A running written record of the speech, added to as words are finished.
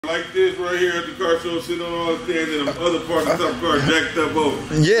like this right here at the car show, sitting on all the stands, and the other part of the top car jacked up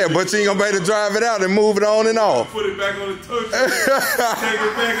over. Yeah, but you ain't gonna be able to drive it out and move it on and off. Put it back on the tow truck, take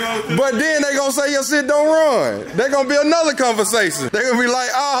it back on. But then they gonna say your shit don't run. They're gonna be another conversation. They're gonna be like,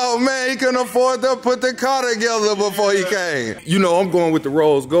 oh man, he couldn't afford to put the car together before he came. You know, I'm going with the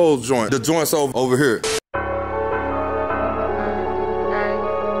Rose Gold joint. The joint's over here.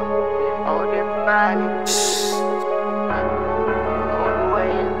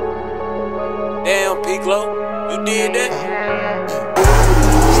 Damn, Piccolo, you did that?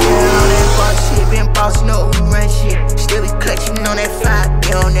 Still on that boss shit, been boss, know who run shit. Still be clutching on that 5, be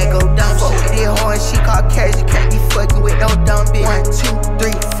on that go dumb. Fuck with it hard, she called cash, you can't be fucking with no dumb bitch. 1, 2,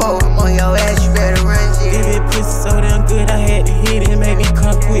 3, 4, I'm on your ass, you better run shit. If it pussy so damn good, I had to hit it, make me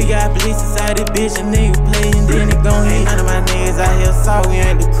come quick. Got police inside the bitch, a nigga playing, then it gon' hit. None of my niggas out here saw we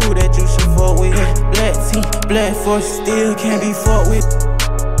ain't the crew that you should fuck with. Black team, black force, still can't be fucked with.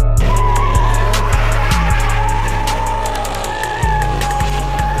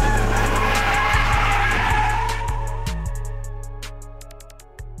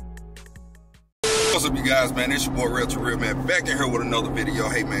 What's up, you guys, man? It's your boy RellToReal, man. Back in here with another video.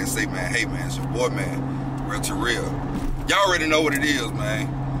 Hey man, say man, hey man, it's your boy, man, RellToReal. Y'all already know what it is, man.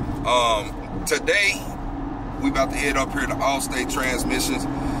 Today we about to head up here to Allstate Transmissions.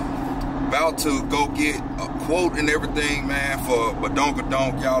 About to go get a quote and everything, man, for Donk.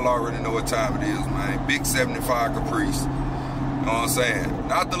 Y'all already know what time it is, man. Big 75 Caprice. You know what I'm saying?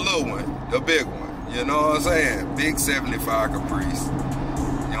 Not the little one, the big one. You know what I'm saying? Big 75 Caprice.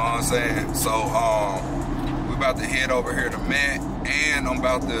 You know what I'm saying? So we about to head over here to Matt, and I'm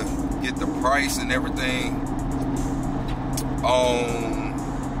about to get the price and everything on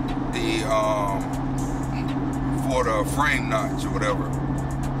the for the frame notch or whatever.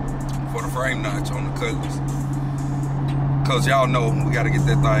 For the frame notch on the CUTLASS. Cause y'all know we gotta get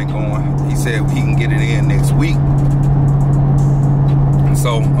that thing going. He said he can get it in next week. And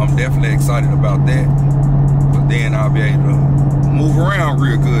so I'm definitely excited about that. But then I'll be able to move around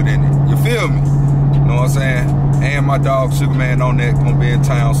real good in it. You feel me? You know what I'm saying? And my dog Sugar Man on that gonna be in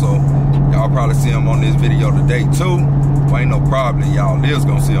town, so y'all probably see him on this video today too. Well, ain't no problem, y'all is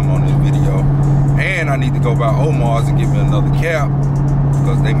gonna see him on this video. And I need to go by Omar's and get me another cap,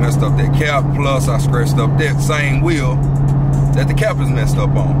 because they messed up that cap, plus I scratched up that same wheel that the cap is messed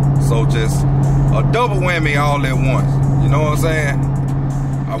up on. So just a double whammy all at once. You know what I'm saying?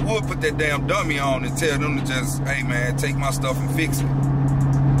 I would put that damn dummy on and tell them to just, hey man, take my stuff and fix it.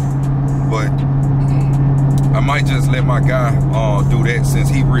 But I might just let my guy do that, since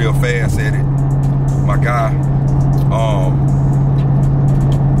he real fast at it. My guy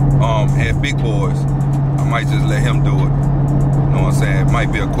at Big Boys, I might just let him do it. You know what I'm saying? It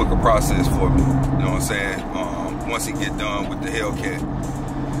might be a quicker process for me. You know what I'm saying? Once he get done with the Hellcat.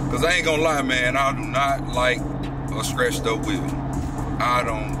 Cause I ain't gonna lie, man, I do not like a scratched up wheel. I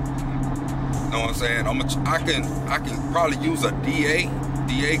don't, you know what I'm saying? I can probably use a DA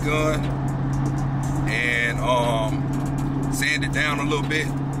gun and sand it down a little bit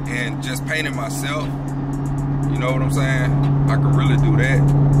and just paint it myself. You know what I'm saying? I can really do that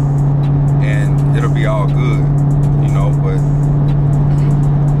and it'll be all good, you know, but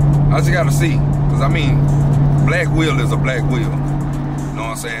I just gotta see. Cause I mean, black wheel is a black wheel. You know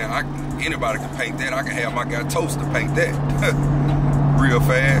what I'm saying? Anybody can paint that. I can have my guy Toast to paint that. Real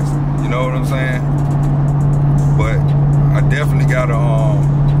fast, you know what I'm saying? But I definitely gotta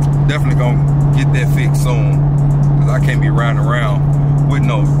definitely gonna get that fixed soon, cause I can't be riding around with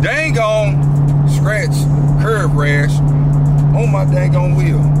no dang on scratch curb rash on my dang on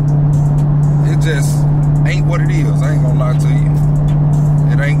wheel. It just ain't what it is. I ain't gonna lie to you.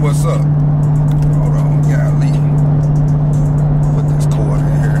 It ain't what's up. Hold on, golly. Put this cord in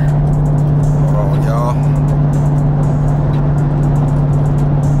here. Hold on, y'all.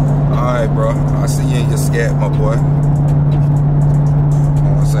 Alright, bro. I see you in your scat, my boy. You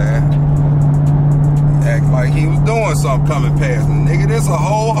know what I'm saying? Act like he was doing something coming past me. Nigga, this a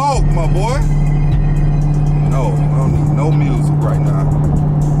whole hope, my boy. No, I don't need no music right now.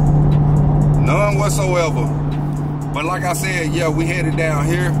 None whatsoever. But like I said, yeah, we headed down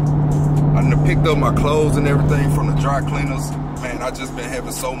here. I done picked up my clothes and everything from the dry cleaners. Man, I just been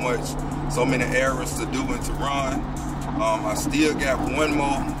having so many errands to do and to run. I still got one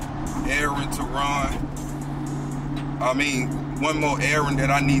more errand to run. I mean, one more errand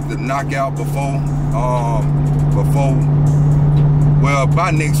that I need to knock out well,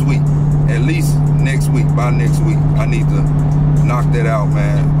 by next week. At least next week, by next week. I need to knock that out,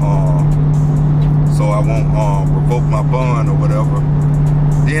 man. So I won't revoke my bond or whatever.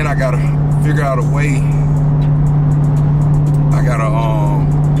 Then I gotta figure out a way. I gotta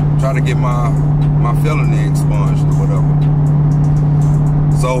get my felony expunged or whatever.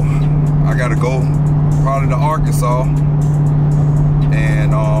 So I gotta go probably to Arkansas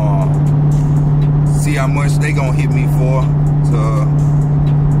and see how much they gonna hit me for to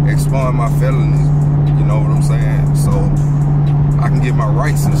expunge my felonies. You know what I'm saying? So I can get my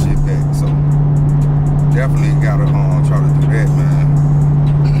rights and shit back. So definitely gotta try to do that,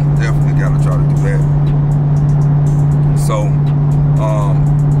 man. Definitely gotta try to do that. So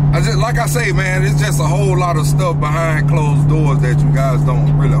I just, like I say, man, it's just a whole lot of stuff behind closed doors that you guys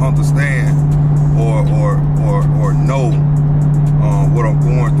don't really understand or know what I'm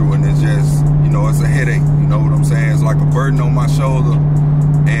going through, and it's just, you know, it's a headache. You know what I'm saying? It's like a burden on my shoulder,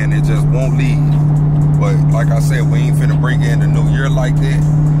 and it just won't leave. But like I said, we ain't finna bring in the new year like that.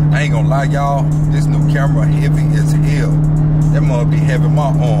 I ain't gonna lie, y'all. This new camera heavy as hell. That must be having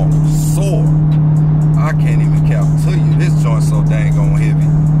my arm sore. I can't even count to you. This joint's so dang on heavy.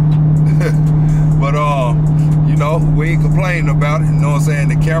 But you know, we ain't complaining about it. You know what I'm saying?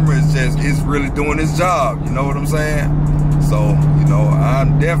 The camera is just, it's really doing its job. You know what I'm saying? So, you know,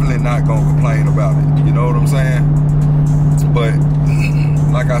 I'm definitely not gonna complain about it. You know what I'm saying? But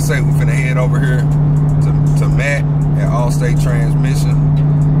like I say, we finna head over here to Matt at Allstate Transmission,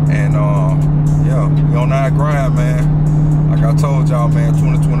 and yeah, we on our grind, man. Like I told y'all, man,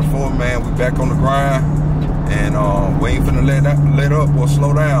 2024, man, we back on the grind, and we ain't finna let up or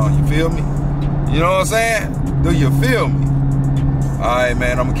slow down. You feel me? You know what I'm saying? Do you feel me? All right,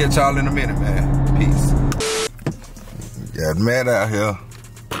 man, I'm gonna catch y'all in a minute, man. Peace. Got Matt out here.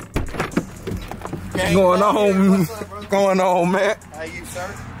 What's going on? What's going on, Matt? How you,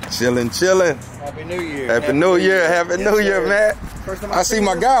 sir? Chilling, chilling. Happy New Year. Happy New Year. Happy New Year, Matt. First time I see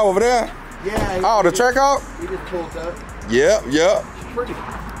my guy over there. Yeah. Oh, the check out? He just pulled up. Yep, yep. Pretty.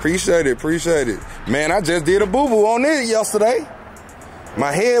 Appreciate it, appreciate it. Man, I just did a boo-boo on it yesterday.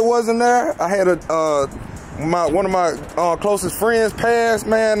 My head wasn't there. I had one of my closest friends passed,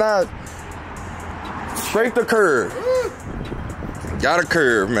 man. I scraped the curve. Got a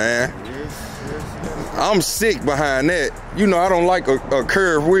curve, man. I'm sick behind that. You know, I don't like a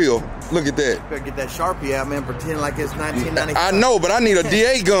curved wheel. Look at that. Better get that Sharpie out, man. Pretend like it's 1995. I know, but I need a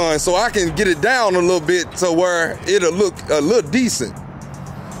DA gun so I can get it down a little bit to where it'll look a little decent.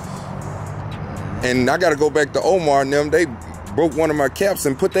 And I got to go back to Omar and them. They broke one of my caps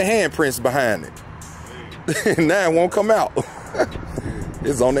and put the handprints behind it. Now it won't come out.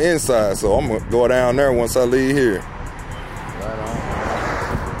 It's on the inside, so I'm going to go down there once I leave here.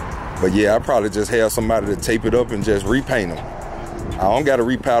 But yeah, I probably just have somebody to tape it up and just repaint them. I don't got to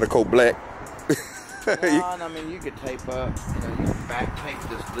repowder coat black. No, I mean, you could tape up, you know, you can back tape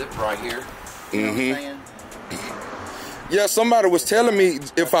this lip right here. You know what I'm saying? Yeah, somebody was telling me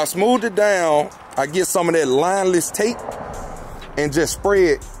if I smooth it down, I get some of that lineless tape and just spray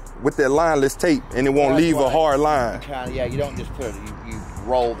it with that lineless tape, and it won't leave a hard line. Yeah, you don't just put it, you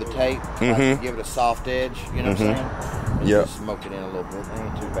roll the tape, give it a soft edge, you know what I'm saying? Yeah. Just smoke it in a little bit. It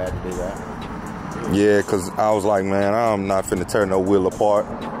ain't too bad to do that. Yeah, because I was like, man, I'm not finna tear no wheel apart,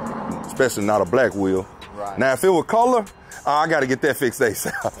 especially not a black wheel. Right. Now, if it were color, I got to get that fixed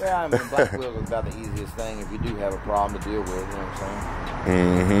ASAP. Yeah, I mean, black wheel is about the easiest thing if you do have a problem to deal with, you know what I'm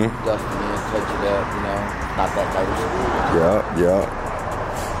saying? Dust it in, touch it up, you know, not that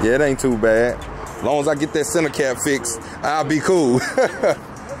noticeable. Yeah, it ain't too bad. As long as I get that center cap fixed, I'll be cool.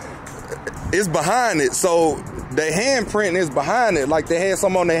 It's behind it, so the handprint is behind it, like they had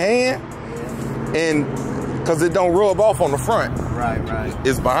some on their hand, and because it don't rub off on the front. Right.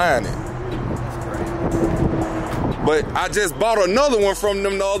 It's behind it. But I just bought another one from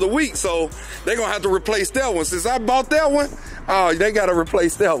them the other week, so they're gonna have to replace that one. Since I bought that one, they gotta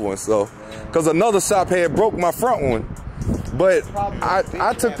replace that one. So, because another shop had broke my front one, but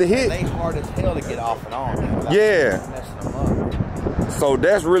I took the hit. They hard as hell to get off and on. Yeah. Messing them up. So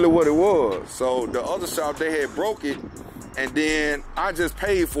that's really what it was. So the other shop, they had broke it, and then I just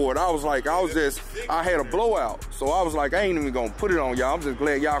paid for it. I had a blowout. So I was like, I ain't even gonna put it on y'all. I'm just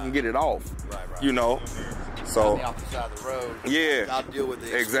glad y'all can get it off. Right. You know? So off the side of the road. Yeah. I'll deal with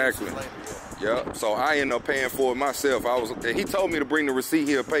it. Exactly. Yeah. So I ended up paying for it myself. He told me to bring the receipt,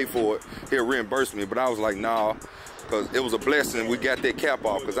 he'll pay for it. He'll reimburse me. But I was like, nah, because it was a blessing we got that cap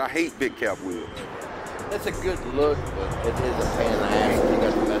off, because I hate big cap wheels. It's a good look, but it is a pain in the ass if you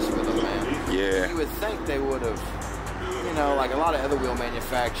got to mess with them, man. Yeah. You would think they would have, you know, like a lot of other wheel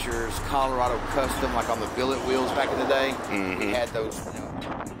manufacturers, Colorado Custom, like on the billet wheels back in the day, we had those, you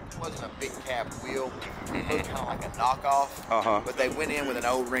know, It wasn't a big cap wheel. It looked kind of like a knockoff. But they went in with an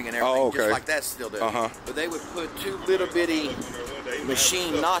O-ring and everything, just like that still does. But they would put 2 little bitty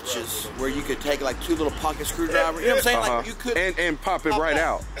machine notches where you could take like 2 little pocket screwdrivers. You know what I'm saying? Like you could and pop it right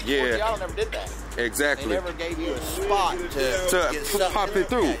out. Yeah. Y'all never did that. Exactly. They never gave you a spot to pop it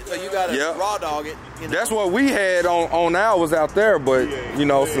through. So you got to raw dog it. You know? That's what we had on ours out there, but you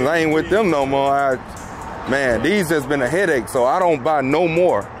know, since I ain't with them no more, man, these has been a headache, so I don't buy no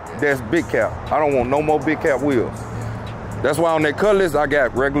more. That's big cap. I don't want no more big cap wheels. That's why on that Cutlass, I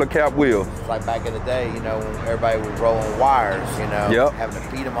got regular cap wheels. It's like back in the day, you know, when everybody was rolling wires, you know, having to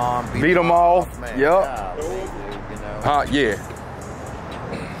beat them on, beat them off. Man, golly, dude, you know. Yeah.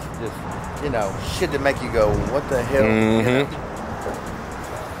 Just, you know, shit that make you go, what the hell? You know?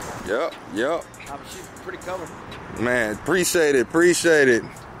 Yep. She's pretty covered. Man, appreciate it.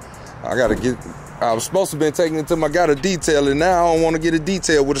 I gotta get. I was supposed to be taking it to my guy to detail it. Now I don't want to get a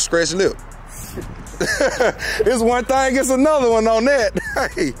detail with a scratched lip. It's one thing, it's another one on that.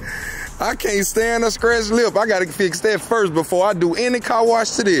 Hey, I can't stand a scratched lip. I gotta fix that first before I do any car wash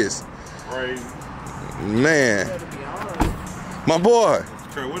to this. Right. Man, my boy.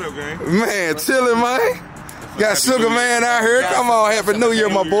 What up, gang? Man, chillin', man. Got Sugar Man out here. Come on, Happy New Year,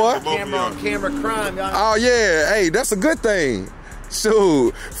 my boy. Camera on camera crime, y'all. Oh yeah, hey, that's a good thing.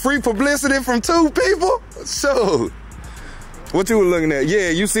 Shoot, free publicity from 2 people. Shoot. What you were looking at? Yeah,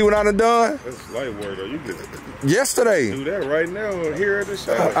 you see what I done? That's light work though. You can yesterday. Do that right now here at the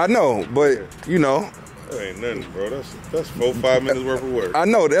shop. I know, but you know. That ain't nothing, bro. That's 4-5 minutes worth of work. I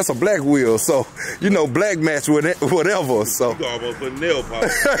know, that's a black wheel, so you know, black match with it, whatever. So you can almost put nail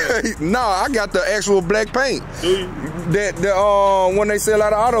polish. No, I got the actual black paint. Do you? That when they sell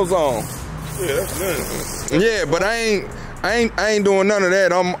out of AutoZone. Yeah, that's nothing. Yeah, but I ain't doing none of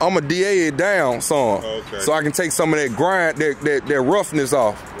that. I'm a DA it down some, so I can take some of that grind, that roughness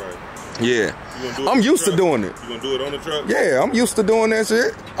off. Right. Yeah. I'm used to doing it. You gonna do it on the truck? Yeah, I'm used to doing that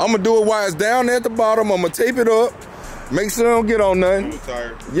shit. I'm gonna do it while it's down there at the bottom. I'm gonna tape it up, make sure I don't get on nothing.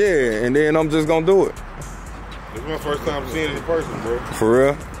 Yeah, and then I'm just gonna do it. This is my first time seeing it in person, bro. For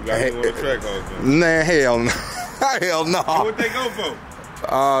real? You got me on the track hawks, man. Nah, hell no. Hell no. What they go for?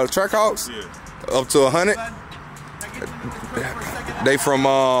 Track hawks? Yeah. Up to 100. They from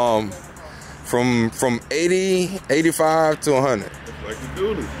 80, 85 to 100. Like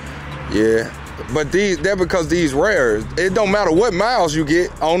you do. Yeah. But they're because these rares, it don't matter what miles you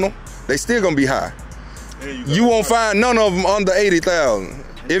get on them, they still gonna be high. You won't find none of them under 80,000.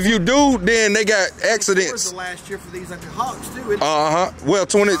 If you do, then they got accidents. The last year for these like the Hawks too. Well,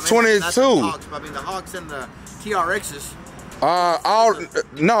 2022. That's the Hawks, I mean the Hawks and the TRXs.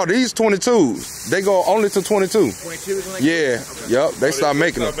 No, these 22s. They go only to 22. 22 is like Yep. They start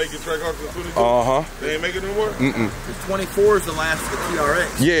making them. Making track hawks in 22? They ain't making no more? The 24 is the last of the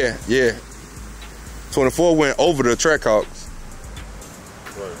TRX. Yeah. 24 went over the track hawks.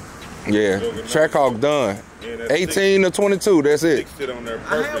 Right. Yeah, track hawk done. 18 to 22, that's it. Sit on there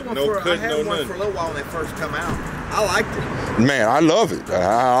perfect. I had one for a little while when they first come out. I liked it. Man, I love it.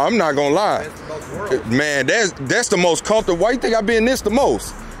 I'm not gonna lie. Man, that's the most comfortable. Why you think I been this the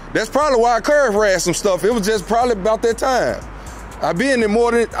most? That's probably why I curve ran some stuff. It was just probably about that time. I be in it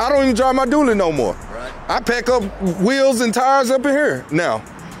more than, I don't even drive my dually no more. Right. I pack up wheels and tires up in here now.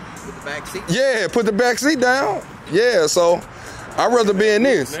 Put the back seat? Yeah, put the back seat down. Yeah, so I'd rather be in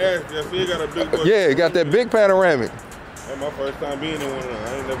this. Yeah, got that big panoramic. That's my first time being in one of them.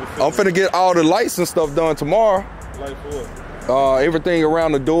 I ain't never seen I'm finna get all the lights and stuff done tomorrow. Lights for what? Everything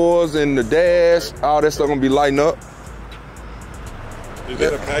around the doors and the dash, all that stuff gonna be lighting up. Is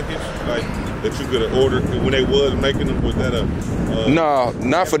that a package like that you could have ordered when they was making them? Was that a? No,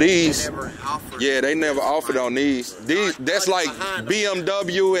 not for these. They never offered. Yeah, they never offered on these. That's like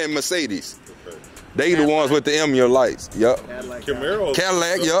BMW and Mercedes. Okay. They the ones with the Emular lights. Yup. Camaros.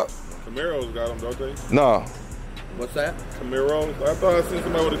 Cadillac. Yup. Camaros got them, don't they? No. What's that? Camaros. I thought I seen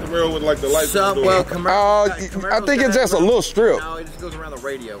somebody with a Camaro with like the lights. Well, I think it's just a little strip. No, it just goes around the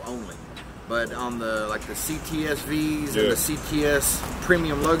radio only. But on the the CTS-Vs and the CTS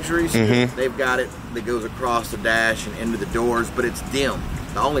premium luxuries, they've got it that goes across the dash and into the doors, but it's dim.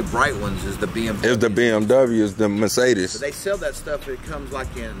 The only bright ones is the BMW. It's the BMW, it's the Mercedes. But they sell that stuff. It comes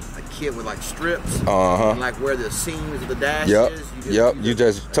like in a kit with like strips, and like where the seams of the dash is. You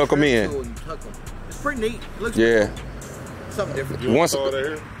just tuck them in. And tuck them. It's pretty neat. It looks something different. You installed that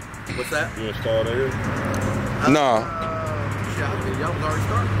here? What's that? You installed that here? Nah. Y'all was already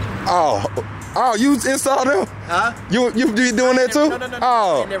started. Oh, you installed them? Huh? You be doing that too? No.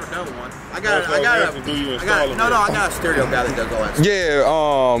 Oh. I never done one. I got a stereo guy that does all that stuff. Yeah,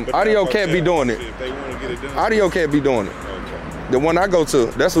 audio can't be doing it. If they want to get it done. Audio can't be doing it. Okay. The one I go to.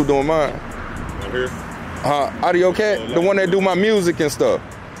 That's who doing mine. Right here? Audio Cat, the one that do my music and stuff.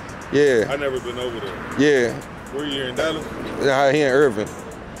 Yeah. I never been over there. Yeah. Where you in Dallas? Here in Irving.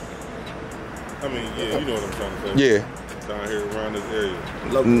 I mean, yeah, you know what I'm trying to say. Yeah. Down here around this area.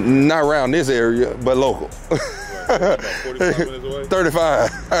 Not around this area, but local. About 45 minutes away? 35.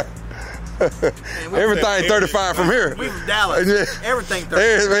 Everything 35 from here. We from Dallas. Yeah. Everything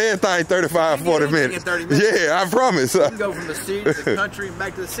 35. Everything 35, 40 minutes. 30 minutes. Yeah, I promise. You can go from the city to the country and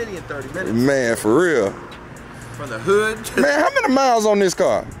back to the city in 30 minutes. Man, for real. From the hood to Man, how many miles on this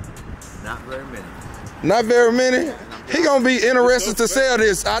car? not very many. Not very many? He gonna be interested to sell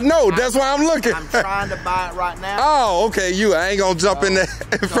this. I know, that's why I'm looking. I'm trying to buy it right now. Oh, okay, I ain't gonna jump in there.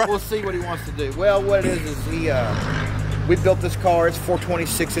 So we'll see what he wants to do. Well, what it is we built this car. It's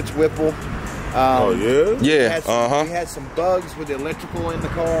 426. It's Whipple. Oh yeah. Yeah. We had some bugs with the electrical in the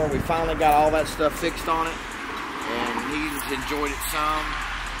car. We finally got all that stuff fixed on it, and he's enjoyed it some.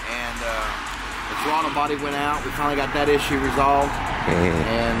 And the throttle body went out. We finally got that issue resolved,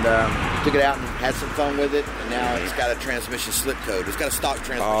 and took it out and had some fun with it. And now it's got a transmission slip code. It's got a stock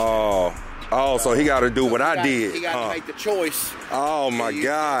transmission. Oh, so he got to do what I did. He got to make the choice. Oh my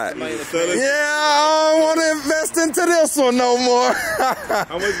God. Yeah, I don't want to invest into this one no more.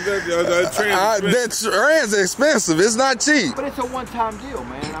 How much is that? That trans expensive. It's not cheap. But it's a one-time deal,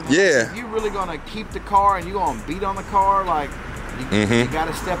 man. I mean, Yeah. if you really gonna keep the car and you gonna beat on the car, like you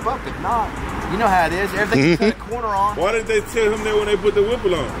gotta step up. If not, you know how it is. Everything you cut a corner on. Why didn't they tell him that when they put the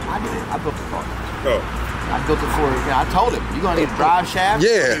Whipple on? I did it. I built the car. Oh. I built it for him. I told him, you're going to need a drive shaft.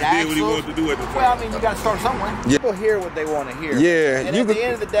 Yeah. You need He did what he wanted to do at the time. Well, I mean, you got to start somewhere. Yeah. People hear what they want to hear. Yeah. And at the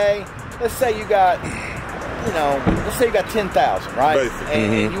end of the day, let's say you got, let's say you got 10,000, right? Basically.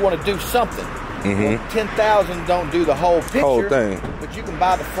 And you want to do something. Well, 10,000 don't do the whole picture. Whole thing. But you can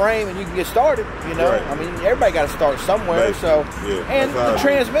buy the frame and you can get started, Right. I mean, everybody got to start somewhere. Basically. So, Yeah, and that's how the I do.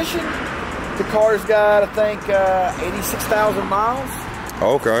 transmission, the car's got, I think, 86,000 miles.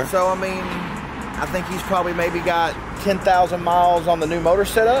 Okay. So, I mean, I think he's probably maybe got 10,000 miles on the new motor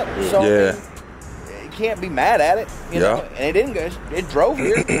setup. So, Yeah. I mean, you can't be mad at it, you know. And it didn't go, it drove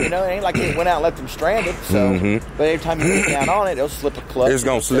here, It ain't like it went out and left them stranded. So, but every time you get down on it, it'll slip a clutch. It's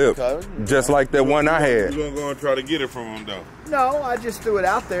gonna slip, just like that one I had. You're going to go and try to get it from him, though. No, I just threw it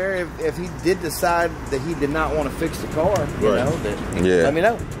out there. If he did decide that he did not want to fix the car, let me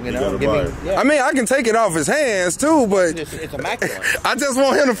know. I mean, I can take it off his hands too, but it's immaculate. I just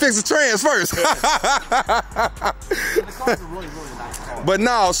want him to fix the trans first. The car's a really, really nice car. But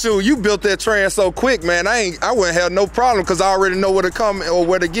no, shoot, you built that trans so quick, man. I wouldn't have no problem because I already know where to come or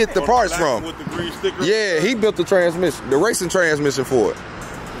where to get the parts from. With the green sticker? Yeah, he built the transmission, the racing transmission for it.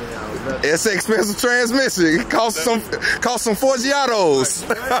 It's an expensive transmission. It cost some Forgiatos.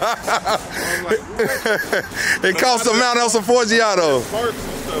 It costs the amount of some Forgiatos. Parts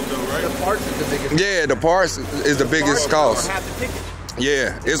and stuff, though, right? The parts is the biggest. Yeah, the parts is the biggest cost. Half the ticket.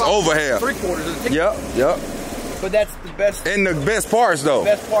 Yeah, it's over half. 3/4 of the ticket. Yep. But that's the best. And the best parts though.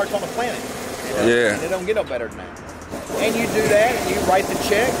 Best parts on the planet. Yeah. And it don't get no better than that. And you do that, and you write the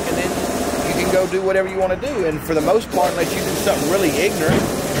check, and then you can go do whatever you want to do. And for the most part, unless you do something really ignorant,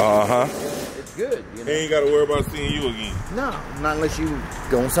 it's good. He ain't got to worry about seeing you again. No, not unless you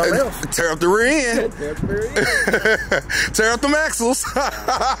go on something else. Tear up the rear end. Tear up the axles.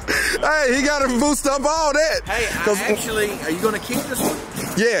 Hey, he got to boost up all that. Hey, actually, are you going to keep this one?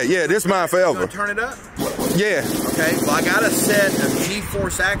 Yeah, this mine You forever. going to turn it up? Yeah. Okay, well, I got a set of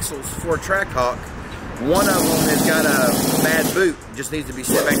G-Force axles for a Trackhawk. One of them has got a bad boot. Just needs to be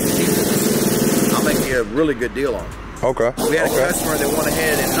set back to G-Force. I'll make you a really good deal on it. Okay. We had a customer that went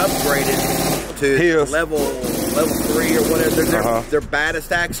ahead and upgraded to level 3 or whatever. They're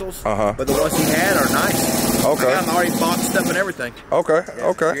baddest axles, but the ones he had are nice. Okay. I got them already boxed up and everything. Okay.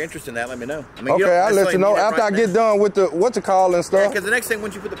 If you're interested in that, let me know. I mean, Okay, I'll let you know after I get done with the what you call and stuff. Because the next thing,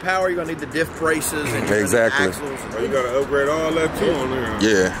 once you put the power, you're gonna need the diff braces and Exactly. the axles. Oh, you got to upgrade all that too on there.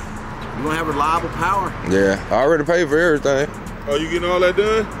 Yeah. You want to have reliable power. Yeah. I already paid for everything. Oh, you getting all that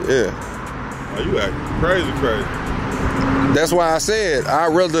done? Yeah. Oh, you acting crazy. That's why I said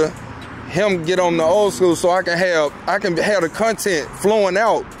I'd rather him get on the old school so I can have the content flowing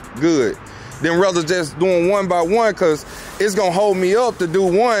out good than rather just doing one by one, because it's gonna hold me up to do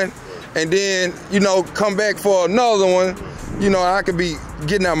one and then come back for another one. I could be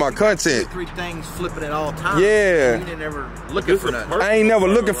getting out my content. 3 things flipping at all times. Yeah. You didn't ever looking for nothing. I ain't never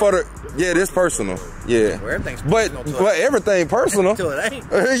looking for the. Yeah, this personal. Yeah. Well, everything's but personal. everything personal. Until it ain't.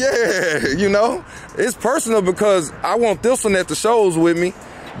 Yeah, it's personal because I want this one at the shows with me.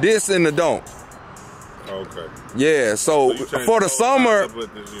 This and the Donk. Okay. Yeah, so for the summer.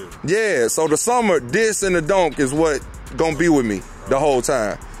 Yeah, so the summer, this and the Donk is what gonna be with me the whole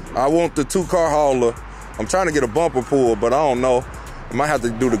time. I want the 2-car hauler. I'm trying to get a bumper pull, but I don't know. I might have to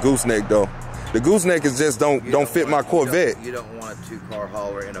do the gooseneck though. The gooseneck is just don't fit my Corvette. You don't want a 2-car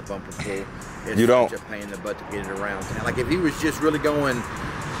hauler in a bumper pull. It's you don't. such a pain in the butt to get it around town. Like if he was just really going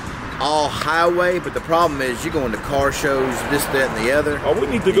all highway, but the problem is you go into car shows, this, that, and the other. Oh, we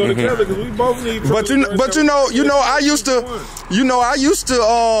need to go together because we both need. But you know, I used to. I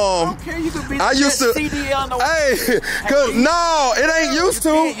don't care, you could be the CD on the hey, cause no, it ain't used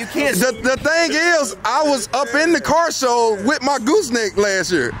to. You can't. The thing is, I was up in the car show with my gooseneck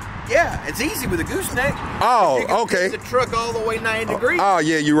last year. Yeah, it's easy with a gooseneck. Oh, okay. The truck all the way 90 degrees. Oh,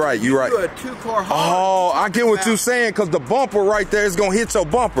 yeah, you're right. You're right. Do a 2-car hauler. Oh, I get what you're saying, because the bumper right there is going to hit your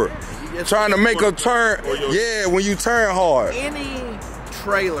bumper. Trying to make a turn. Yeah, when you turn hard. Any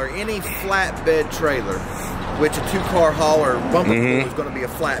trailer, any flatbed trailer, which a 2-car hauler bumper pull is going to be a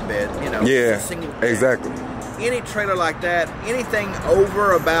flatbed, you know. Yeah, a single exactly. Any trailer like that, anything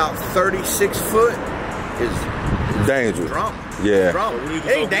over about 36 foot is dangerous. Drama. Yeah. Drama. It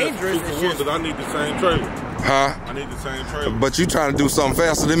ain't dangerous. It's just I need the same trailer. Huh? I need the same trailer. But you trying to do something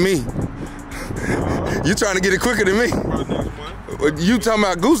faster than me. You trying to get it quicker than me. Probably next month. You talking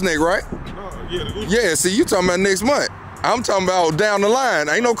about gooseneck, right? No, yeah, the gooseneck. Yeah, see, you talking about next month. I'm talking about down the line.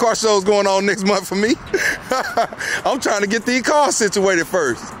 Ain't no car shows going on next month for me. I'm trying to get these cars situated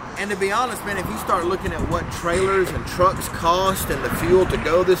first. And to be honest, man, if you start looking at what trailers and trucks cost and the fuel to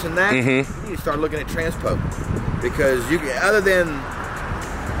go this and that, you need to start looking at transpo. Because you, other than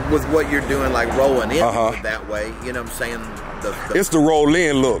with what you're doing, like rolling in that way, you know what I'm saying? It's the roll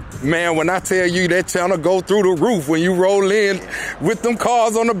in look. Man, when I tell you that channel go through the roof when you roll in with them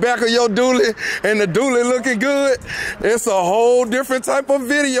cars on the back of your dually and the dually looking good, it's a whole different type of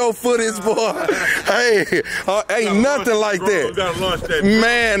video footage, boy. Hey, ain't nothing like that.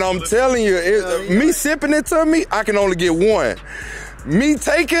 Man, I'm telling you, me sipping it to me, I can only get one. Me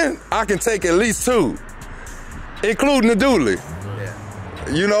taking, I can take at least 2, including the dually.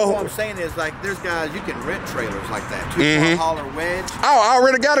 You know what I'm saying is, like, there's guys you can rent trailers like that, 2-car hauler wedge. Oh, I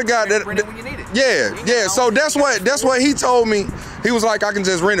already got a guy that. Rent it when you need it. Yeah. So that's what he told me. He was like, I can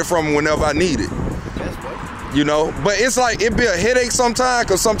just rent it from him whenever I need it. That's what. You know, but it's like it be a headache sometimes,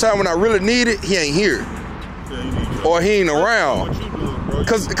 cause sometimes when I really need it, he ain't here, or he ain't around.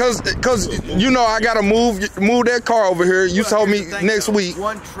 Cause you know I gotta move that car over here. You told me next week.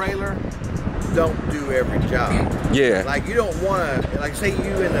 One trailer don't do every job. Yeah. Like you don't want to, like say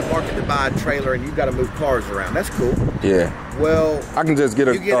you in the market to buy a trailer and you got to move cars around. That's cool. Yeah. Well, I can just get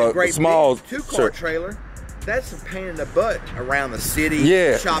a great small 2-car trailer. That's a pain in the butt around the city.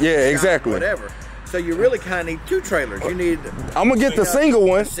 Yeah. Shopping, Exactly. Whatever. So you really kind of need 2 trailers. You need. I'm gonna get the single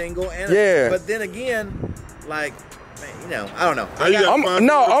one. Single and but then again, like. You know, I don't know.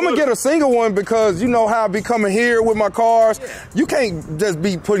 I'm gonna get a single one because you know how I be coming here with my cars. Yeah. You can't just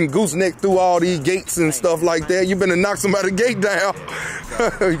be putting gooseneck through all these gates and stuff like that. You better knock somebody's gate down.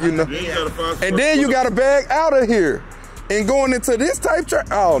 You know. And then you got to bag out of here and going into this type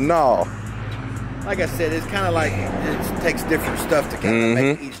track. Oh no. Like I said, it's kind of like it takes different stuff to kind of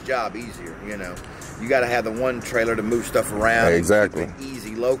make each job easier. You know. You got to have the one trailer to move stuff around. Exactly.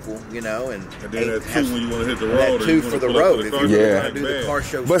 Easy local, you know, and then that 2 when you want to hit the road. That 2 for the road. If you want to do the car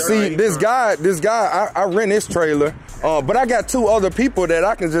show. But see, this guy, I rent his trailer, but I got 2 other people that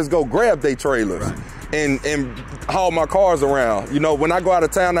I can just go grab their trailers and haul my cars around. You know, when I go out of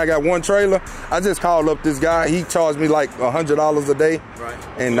town, I got 1 trailer. I just called up this guy. He charged me like $100 a day,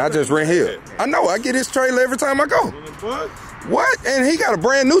 and I just rent his. I know. I get his trailer every time I go. What? And he got a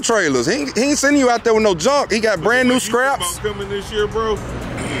brand new trailers. He ain't sending you out there with no junk. He got brand new scraps. Coming this year, bro.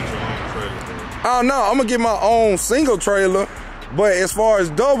 Oh no, I'm gonna get my own single trailer. But as far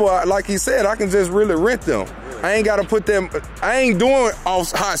as double, like he said, I can just really rent them. I ain't gotta put them. I ain't doing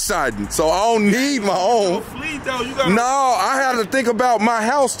off hot siding, so I don't need my own. No, I had to think about my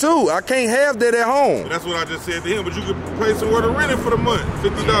house too. I can't have that at home. That's what I just said to him. But you could pay somewhere to rent it for the month,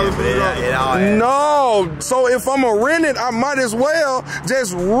 $50. No, so if I'm gonna rent it, I might as well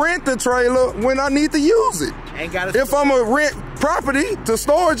just rent the trailer when I need to use it. If I'm gonna rent property to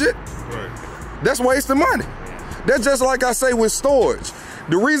storage it, that's wasting money. That's just like I say with storage.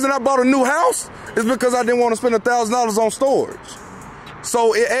 The reason I bought a new house is because I didn't want to spend $1,000 on storage.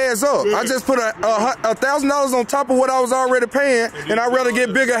 So it adds up. I just put $1,000 on top of what I was already paying, and I'd rather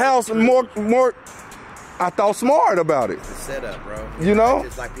get bigger house and more. I thought smart about it. It's a setup, bro. You know?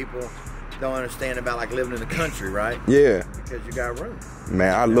 It's like people don't understand about like living in the country, right? Yeah. Because you got room.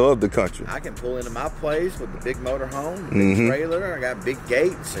 Man, I love the country. I can pull into my place with the big motor home, the big trailer. I got big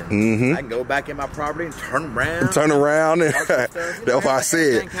gates, and I can go back in my property and turn around. Turn around. That's what I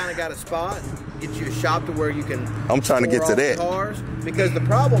said. Kind of got a spot. Get you a shop to where you can. I'm trying to get to that. Cars, because the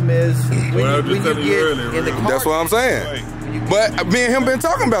problem is when you get in the car. That's what I'm saying. But me and him been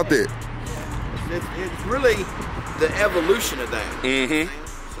talking about that. It's really the evolution of that. So I mean,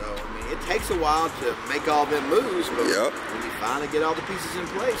 it takes a while to make all them moves, but when you finally get all the pieces in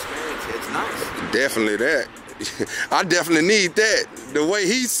place, man, it's nice. Definitely that. I definitely need that. The way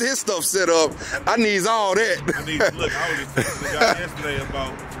his stuff set up, I needs all that. I need, look, I was just talking to the guy yesterday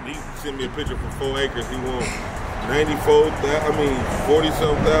about, he sent me a picture for 4 acres. He wants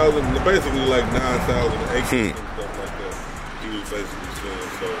 40-something thousand, basically like 9,000 acres and stuff like that. He was basically saying,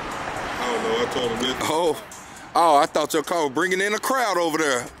 so, I don't know, I told him this. Oh, I thought your car was bringing in a crowd over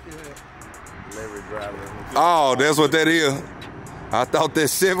there. Oh, that's what that is. I thought that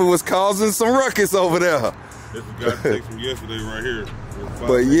Chevy was causing some ruckus over there. This is a guy text from yesterday right here.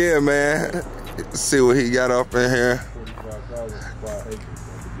 But yeah, man, let's see what he got up in here. 45,000 acres.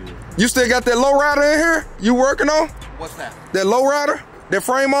 You still got that lowrider in here? You working on? What's that? That lowrider? That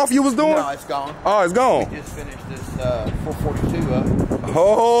frame off you was doing? No, it's gone. Oh, it's gone. We just finished this 442 up.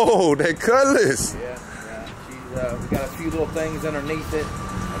 Oh, that Cutlass. Yeah. We got a few little things underneath it,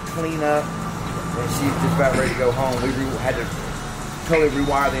 a clean up, and she's just about ready to go home. We had to totally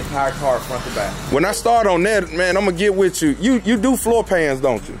rewire the entire car front to back. When I start on that, man, I'm gonna get with you. You do floor pans,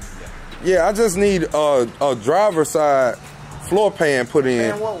 don't you? Yeah, I just need a driver side floor pan put in.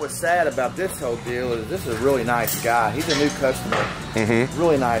 Man, what was sad about this whole deal is this is a really nice guy. He's a new customer.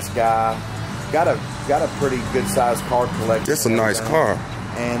 Really nice guy. Got a pretty good sized car collection. It's a nice car.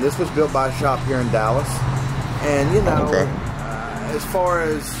 And this was built by a shop here in Dallas. And you know, as far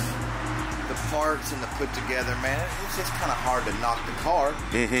as the parts and the put together, man, it's just kind of hard to knock the car.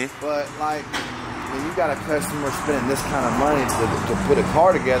 But like, when you got a customer spending this kind of money to put a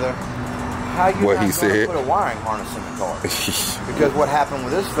car together, how you not going to put a wiring harness in the car? Because what happened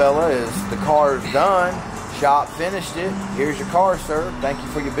with this fella is the car is done, shop finished it. Here's your car, sir. Thank you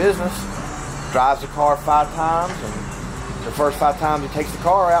for your business. Drives the car 5 times, and the first 5 times he takes the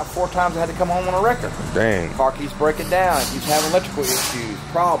car out, 4 times I had to come home on a wrecker. Dang. The car keeps breaking down. He's having electrical issues,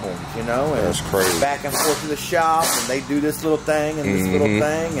 problems, you know. And that's crazy. Back and forth to the shop, and they do this little thing and this little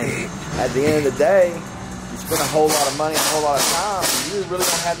thing, and at the end of the day, you spend a whole lot of money and a whole lot of time, and you really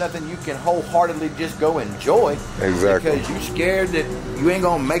don't have nothing you can wholeheartedly just go enjoy. Exactly. Because you're scared that you ain't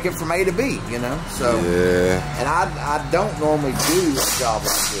gonna make it from A to B, you know. So and I don't normally do a job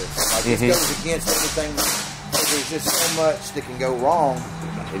like this. Like this goes against everything. There's just so much that can go wrong.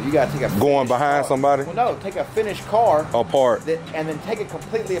 If you gotta take a going behind somebody. Well, no, take a finished car apart, and then take it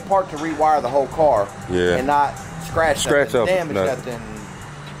completely apart to rewire the whole car. And not scratch nothing, up, damage nothing,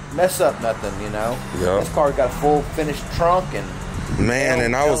 mess up nothing. You know. This car's got a full finished trunk and. Man,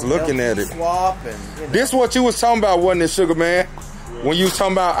 and I was looking at it. Swap and, you know. This what you was talking about, wasn't it, Sugar Man? When you was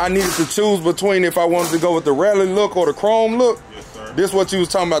talking about I needed to choose between if I wanted to go with the rally look or the chrome look. Yes, sir. This what you was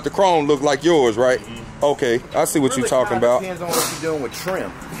talking about, the chrome look like yours, right? Okay, I see what you're talking about. Depends on what you're doing with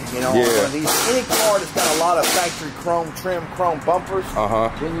trim. You know, any car that's got a lot of factory chrome trim, chrome bumpers,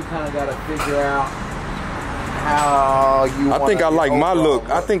 then you kind of got to figure out how you. I think I like my look.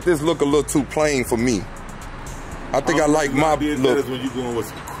 I think this look a little too plain for me. I think I like my look. That is when you're going with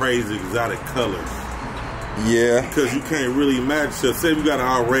some crazy exotic colors. Yeah. Because you can't really match. So say you got an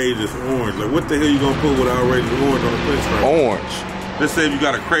outrageous orange. Like what the hell you gonna put with outrageous orange on the pinstripe? Orange. Let's say if you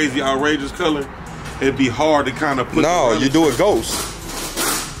got a crazy outrageous color, it'd be hard to kind of put. No, you do a ghost.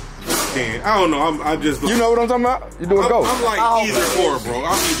 I don't know. I just. You know what I'm talking about? You do a ghost. I'm like either or, bro.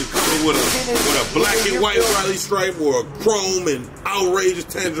 I'm either coming with a black and white rally stripe or a chrome and outrageous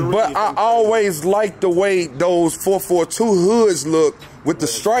tangerine. But I always like the way those 442 hoods look with the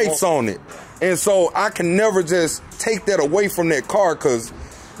stripes on it, and so I can never just take that away from that car because,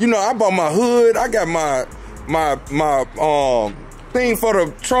 you know, I bought my hood. I got my thing for the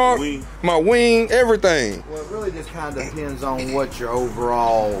trunk, my wing, everything. Well, it really just kind of depends on what your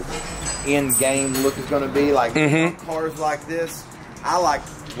overall in-game look is going to be. Like cars like this, I like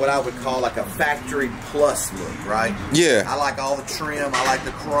what I would call like a factory plus look, right? Yeah. I like all the trim, I like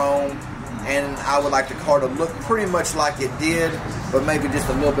the chrome, and I would like the car to look pretty much like it did, but maybe just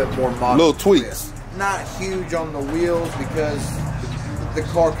a little bit more modern. Little tweaks. Not huge on the wheels because the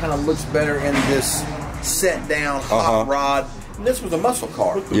car kind of looks better in this set down hot rod. This was a muscle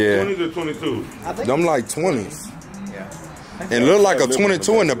car. Yeah. 20 to 22. I think them like 20s. Yeah. And look like a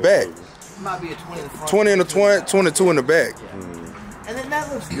 22 in the back. Might be a 20 in the front. 20 in the 22 in the back. Yeah. And then and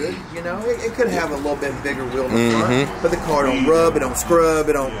that looks good. You know, it could have a little bit bigger wheel in the front, but the car don't rub, it don't scrub,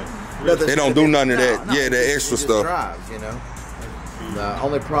 it don't. It don't do none of that. No, yeah, the extra stuff. Drives, you know. The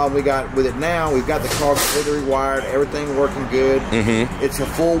only problem we got with it now, we've got the car completely rewired, everything working good. It's a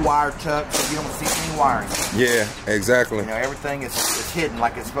full wire tuck, so you don't see any wiring. Yeah, exactly. You know, everything is hidden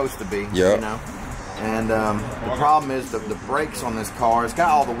like it's supposed to be. Yeah. You know. And the problem is the brakes on this car. It's got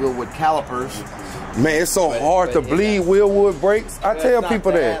all the wheelwood calipers. Man, it's so hard to bleed wheelwood brakes. I tell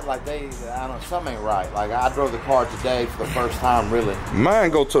people that. Like I don't know, something ain't right. Like I drove the car today for the first time, really.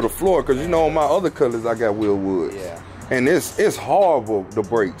 Mine go to the floor because you know on my other colors I got wheelwood. Yeah. And it's horrible, the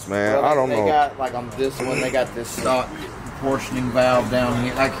brakes, man. Well, I don't know. They got, like on this one, they got this stock portioning valve down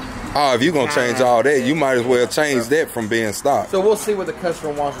here. Like, oh, if you're going to change all that, you might as well change that from being stock. So we'll see what the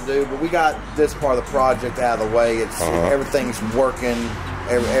customer wants to do, but we got this part of the project out of the way. It's everything's working,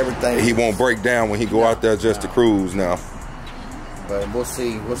 everything. He won't break down when he go out there just to cruise now. But we'll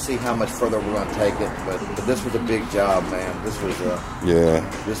see how much further we're going to take it. But this was a big job, man. This was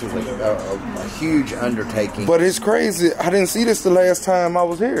this was a huge undertaking. But it's crazy. I didn't see this the last time I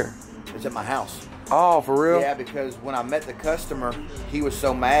was here. It's at my house. Oh, for real? Yeah, because when I met the customer, he was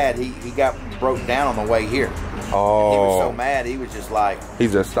so mad. He got broke down on the way here. Oh. He was so mad. He was just like, he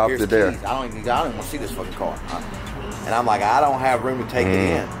just stopped it there. I don't even want to see this fucking car. And I'm like, I don't have room to take it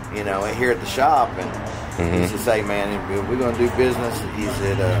in, you know, here at the shop. And he said, "Say, man, if we're going to do business," he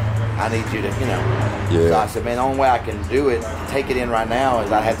said, "I need you to, you know." Yeah. So I said, "Man, the only way I can do it, take it in right now,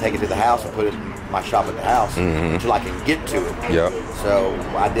 is I have to take it to the house and put it in my shop at the house until I can get to it." Yeah. So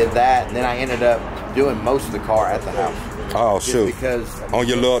I did that, and then I ended up doing most of the car at the house. Oh, shoot. Because on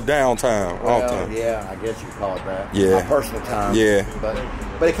your little downtime. Well, yeah, I guess you could call it that. Yeah. My personal time. Yeah.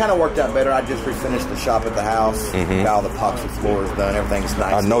 But it kind of worked out better. I just refinished the shop at the house. Got all the epoxy floors done. Everything's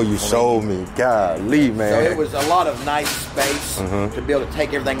nice. I know you showed me. Golly, man. So it was a lot of nice space to be able to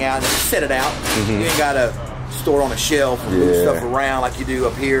take everything out and set it out. You ain't got to store on a shelf and move stuff around like you do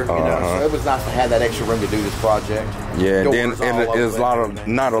up here. You know, so it was nice to have that extra room to do this project. Yeah, and there's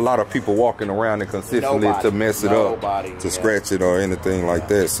not a lot of people walking around and consistently to mess it up, to scratch it or anything like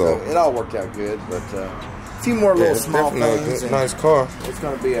that. So it all worked out good, but a few more little small things. Nice car. It's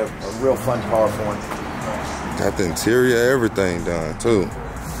going to be a real fun car for him. Got the interior, everything done too.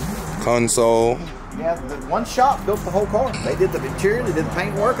 Console. Yeah, the one shop built the whole car. They did the interior, they did the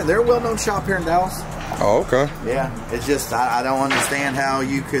paint work, and they're a well-known shop here in Dallas. Oh, okay. Yeah, it's just I don't understand how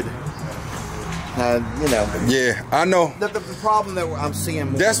you could, you know. Yeah, I know. The problem that I'm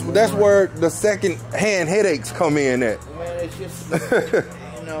seeing. That's where the second-hand headaches come in at. Man, it's just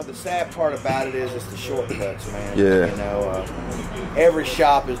you know, the sad part about it is it's the shortcuts, man. Yeah. You know, every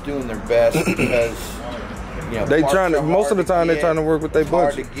shop is doing their best because. You know, they trying to most of the time they're trying to work with their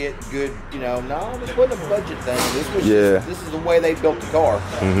budget. Hard to get good, you know. No, this wasn't a budget thing. This was this is the way they built the car.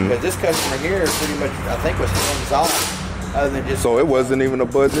 Because this customer here pretty much, I think, was hands off, other than just. So it wasn't even a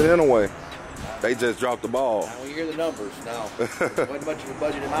budget anyway. They just dropped the ball. Now, when you hear the numbers, no, it wasn't much of a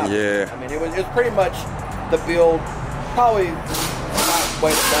budget in my opinion. Yeah. I mean, it was pretty much the build, probably the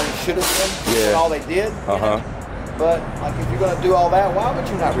way the money should have been. Yeah. All they did. You know? But like, if you're gonna do all that, why would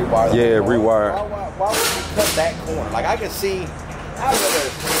you not rewire that? Yeah, rewire. Why would you cut that corner? Like, I could see, I'd rather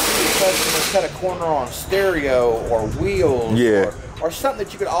see the customer cut a corner on stereo or wheels, or something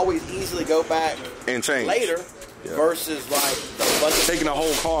that you could always easily go back and change later, versus like taking a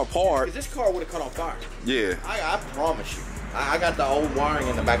whole car apart. Because this car would have caught on fire. Yeah, I promise you. I got the old wiring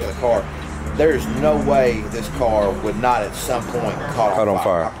in the back of the car. There's no way this car would not at some point caught on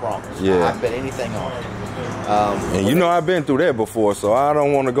fire. I promise. Yeah, I bet anything on it. And you know I've been through that before, so I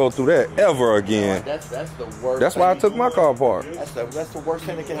don't want to go through that ever again. That's the worst. That's why I took my car apart. That's the worst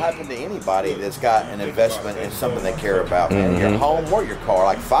thing that can happen to anybody that's got an investment in something they care about, man. Your home or your car.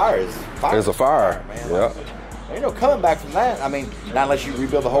 Like there's a fire, man. Yeah. Like, you know, coming back from that, I mean, not unless you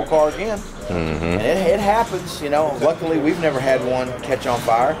rebuild the whole car again. And it happens, you know. Luckily, we've never had one catch on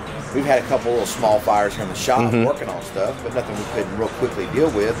fire. We've had a couple little small fires here in the shop working on stuff, but nothing we couldn't real quickly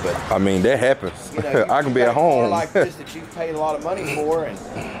deal with. But I mean, that happens. You know, I can be at home. Like this that you've paid a lot of money for, and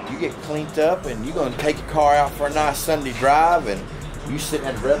you get cleaned up, and you're going to take your car out for a nice Sunday drive, and you sit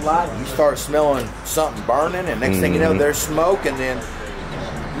at the red light, and you start smelling something burning, and next thing you know, there's smoke, and then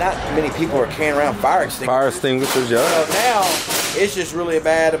not many people are carrying around fire extinguishers. Fire extinguishers, yeah. So now it's just really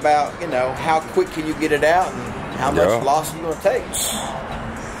bad about, you know, how quick can you get it out, and how much loss are you going to take.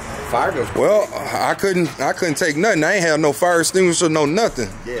 Fire goes quick. Well, I couldn't take nothing. I ain't have no fire extinguisher, no nothing.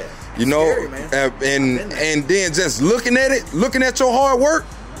 Yeah. You know, scary, man. And then just looking at it, looking at your hard work,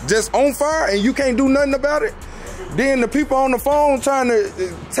 just on fire, and you can't do nothing about it. Then the people on the phone trying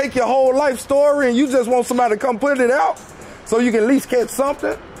to take your whole life story, and you just want somebody to come put it out. so you can at least catch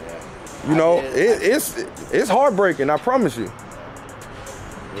something. You know, it's heartbreaking, I promise you.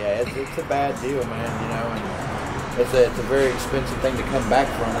 Yeah, it's a bad deal, man, you know, and it's a very expensive thing to come back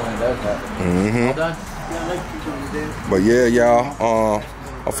from when it does happen. All done? But yeah, y'all,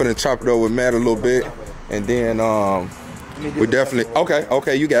 I'm finna chop it up with Matt a little bit, and then we definitely,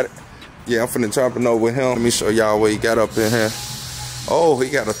 okay, you got it. Yeah, I'm finna chop it up with him. Let me show y'all what he got up in here. Oh, he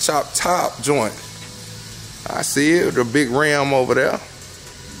got a chop top joint. I see it, the big ram over there.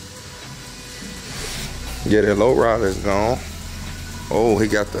 Yeah, that low rider is gone. Oh, he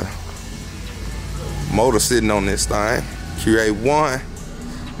got the motor sitting on this thing. QA1.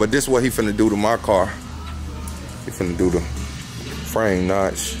 But this is what he finna do to my car. He finna do the frame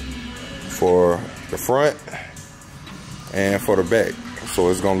notch for the front and for the back. So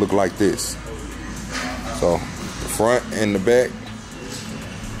it's gonna look like this. So the front and the back.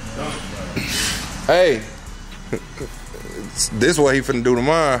 Hey, this is what he finna do to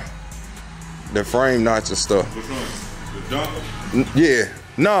mine. The frame notch and stuff. Which one? The Donk? Yeah.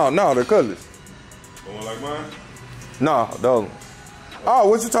 No, the colors. The one like mine? No, those. Oh,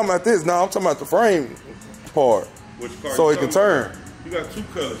 what you talking about this? No, I'm talking about the frame part. Which car? So it can turn. You got 2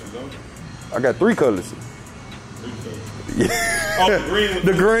 colors, don't you? I got 3 colors. 3 colors. Yeah. Oh, the green one.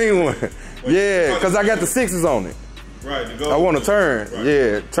 The green one. Yeah, because I got the 6s on it. Right. I want to turn. Right.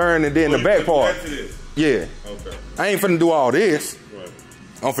 Yeah, turn and then the back part. Yeah. Okay. I ain't finna do all this. Right.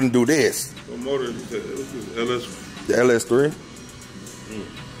 I'm finna do this. What motor is this? LS? The LS3.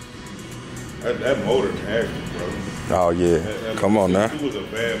 That motor nasty, bro. Oh yeah. Come on now. It was a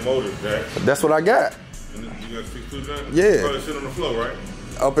bad motor, Jack. That's what I got. And you got 6.2 Jack? Yeah. Probably sit on the floor, right?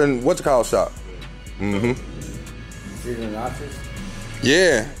 Up in what you call shop. See the notches?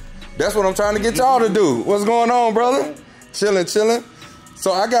 Yeah. That's what I'm trying to get y'all to do. What's going on, brother? Chilling.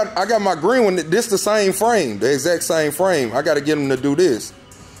 So I got my green one. This the same frame, the exact same frame. I got to get him to do this.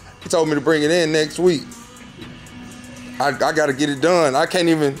 He told me to bring it in next week. I got to get it done. I can't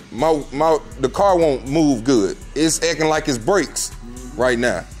even. The car won't move good. It's acting like it's brakes right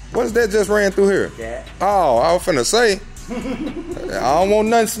now. What is that just ran through here? Cat. Oh, I was finna say. I don't want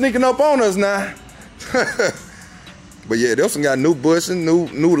nothing sneaking up on us now. But yeah, this one got new bushing,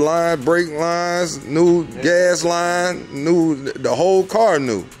 new line, brake lines, new gas line, the whole car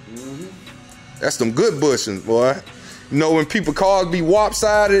new. That's some good bushings, boy. You know, when cars be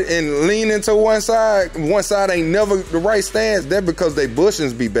lopsided and leaning to one side ain't never the right stance, that's because they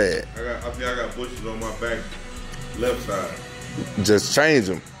bushings be bad. I think I got bushings on my back left side. Just change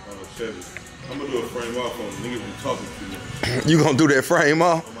them. On the Chevy. I'm gonna do a frame off on niggas be talking to me. You gonna do that frame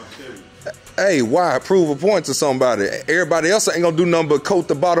off? On my Chevy. Hey, why? Prove a point to somebody. Everybody else ain't gonna do nothing but coat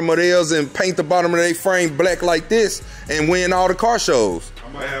the bottom of theirs and paint the bottom of their frame black like this and win all the car shows. I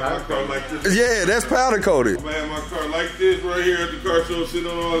might have my car like this. Yeah, that's powder coated. I might have my car like this right here at the car show, sitting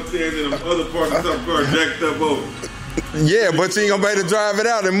on all the stands, and the other parts of the car jacked up over. Yeah, but you ain't gonna be able to drive it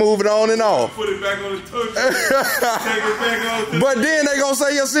out and move it on and off. Put it back on the touch. Take it back on. But then they gonna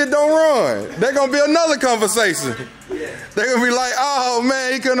say your shit don't run. They gonna be another conversation. They gonna be like, oh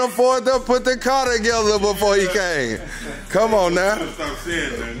man, he couldn't afford to put the car together before he came. Come on now. Stop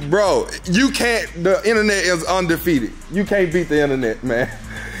saying that. Bro, you can't, the internet is undefeated. You can't beat the internet, man.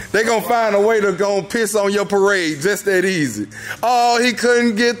 They gonna find a way to go and piss on your parade just that easy. Oh, he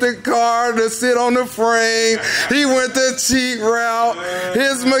couldn't get the car to sit on the frame. He went the cheap route.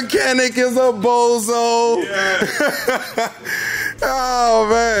 His mechanic is a bozo. Oh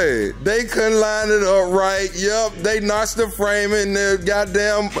man, they couldn't line it up right. Yep, they notched the frame and the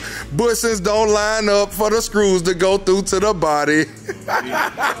goddamn bushings don't line up for the screws to go through to the body.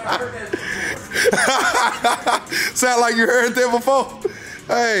 Sound like you heard that before?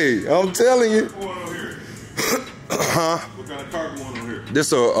 Hey, I'm telling you. What's going on here? Huh? What kind of car going on here?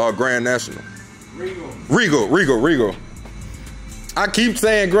 This a Grand National. Regal. I keep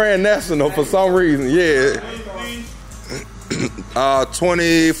saying Grand National for some reason. Yeah.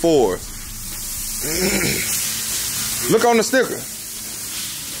 24. Look on the sticker.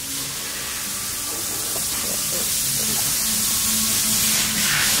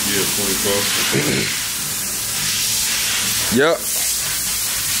 Yeah, 24. Yep.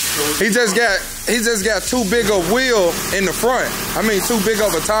 He just got too big a wheel in the front. I mean, too big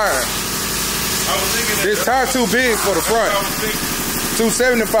of a tire. This tire too big for the front.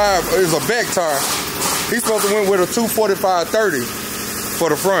 275 is a back tire. He's supposed to went with a 245/30 for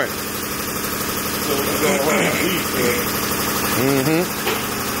the front. You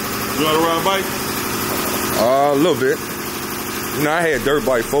know how to ride a bike? A little bit. You know, I had dirt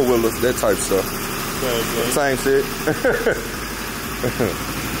bike, 4-wheelers, that type of stuff. Same shit.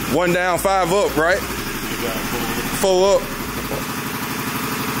 1 down, 5 up, right? 4 up.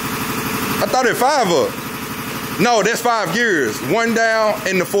 I thought it 5 up. No, that's 5 gears. 1 down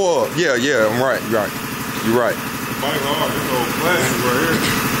and the 4 up. Yeah, I'm right. You're right. You're right. Bike hard. This old classic right here.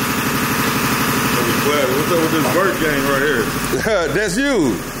 What's up with this vert gang right here? That's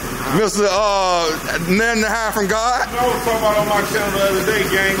you. Mr. Nothing to hide from God. I was talking about on my channel the other day,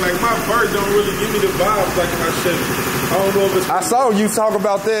 gang. Like, my vert don't really give me the vibes like I should. I don't know if it's... I saw you talk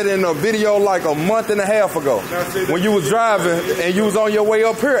about that in a video like a month and a half ago. When you was driving and you was on your way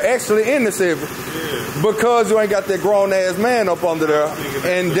up here, actually in the Chevy. Yeah. Because you ain't got that grown-ass man up under there.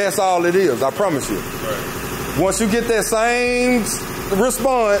 And that's all it is, I promise you. Right. Once you get that same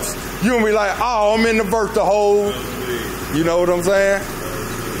response, you gonna be like, oh, I'm in the vert to hold. You know what I'm saying?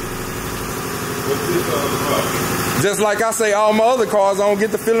 Just like I say, all my other cars, I don't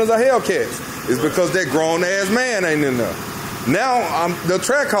get the feelings of Hellcats. It's because that grown ass man ain't in there. Now I'm the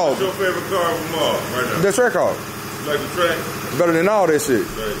track hog. What's your favorite car from all right now? The track hog. You like the track? Better than all that shit.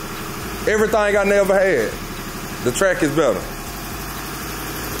 Right. Everything I never had. The track is better.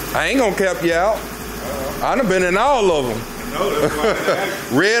 I ain't gonna cap you out. I done been in all of them. I know, that's why I had to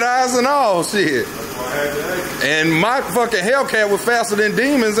ask you. Red eyes and all shit. That's why I had to ask you. And my fucking Hellcat was faster than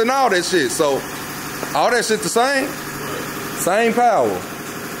demons and all that shit. So all that shit the same. Same power.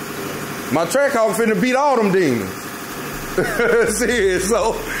 My track hog finna beat all them demons. See,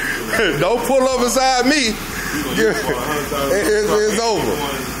 so don't pull up beside me. It's over.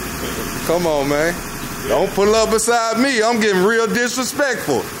 Come on, man. Don't pull up beside me. I'm getting real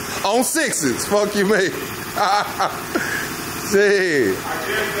disrespectful. On 6s. Fuck you, man. See. I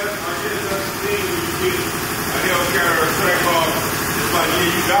guess that's the thing when you get a Hellcat or a track hog. It's like,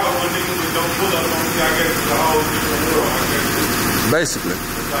 yeah, you got one nigga, but don't pull up on me. I guess it's a whole different world. I guess. Basically.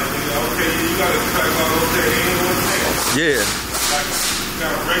 It's like, okay, you got a track hog, okay, ain't one thing. Yeah. Like, you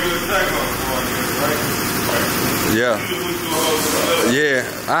got a regular track hog, I guess, right? Yeah. Yeah.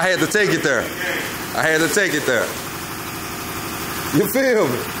 I had to take it there. I had to take it there. You feel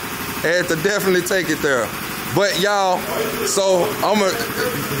me? I had to definitely take it there. But y'all, so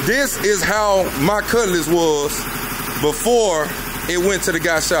this is how my Cutlass was before it went to the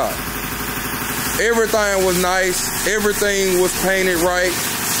guy shop. Everything was nice. Everything was painted right.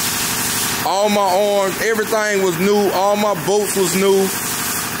 All my arms, everything was new. All my bolts was new.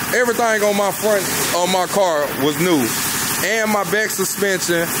 Everything on my front of my car was new. And my back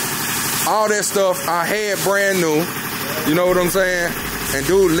suspension, all that stuff I had brand new. You know what I'm saying? And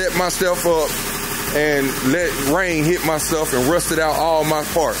dude let my stuff up and let rain hit my stuff and rusted out all my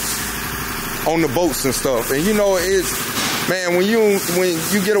parts on the boats and stuff. And you know, it's, man, when you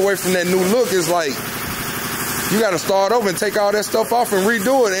get away from that new look, it's like you got to start over and take all that stuff off and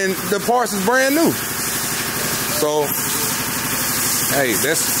redo it, and the parts is brand new. So, hey,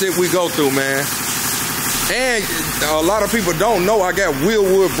 that's the shit we go through, man. And a lot of people don't know I got wheel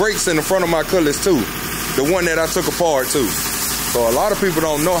wood brakes in the front of my Cutlass too, the one that I took apart too. So a lot of people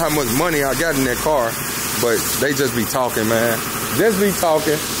don't know how much money I got in that car, but they just be talking, man. Just be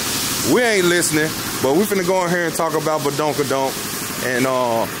talking. We ain't listening, but we finna go in here and talk about Badonkadonk and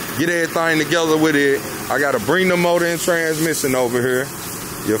get everything together with it. I gotta bring the motor and transmission over here.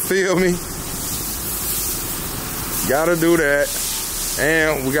 You feel me? Gotta do that.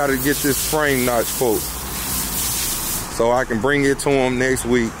 And we gotta get this frame notch quote so I can bring it to him next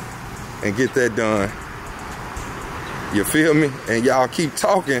week and get that done. You feel me? And y'all keep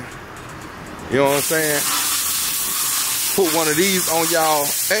talking. You know what I'm saying? Put one of these on y'all.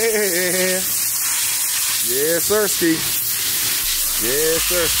 Hey. Yes, sirski. Yes,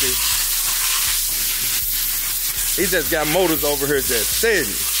 sirski. He just got motors over here just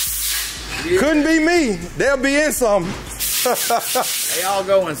steady. Yeah. Couldn't be me. They'll be in something. They all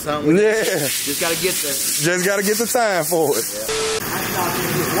go in something. Yeah. Just gotta get the. Just gotta get the time for it. Yeah. I thought it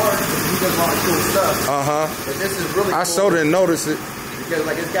would work, but he does a lot of cool stuff. But this is really cool. I so didn't notice it. Because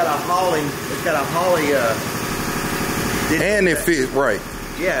like it's got a Holly. And it fits right.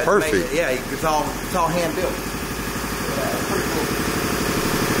 Yeah. Perfect. It's all hand built. Yeah, pretty cool.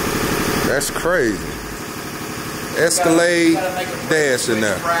 That's crazy. Escalade dash in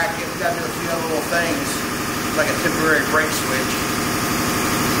there. Bracket. We got to do a few other little things. It's like a temporary brake switch.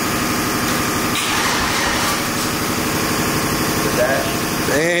 The dash.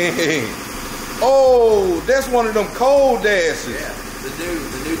 Dang. Oh, that's one of them cold dashes. Yeah. The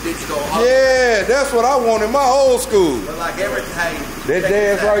new digital. Yeah, that's what I want in my old school. But like everything. That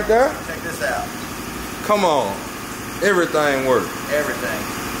dash right there? Check this out. Come on. Everything works. Everything.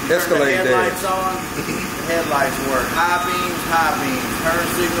 Escalade dash. Headlights on. Headlights work. High beams. Turn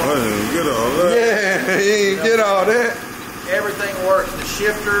signal. I didn't get all that. Yeah, you didn't get all that. Everything works. The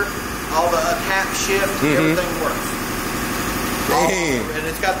shifter, all the tap shift, everything works. And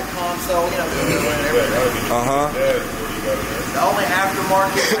it's got the console, you know, and everything. The only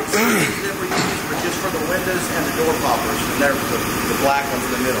aftermarket like that we use were just for the windows and the door poppers, and they're the black ones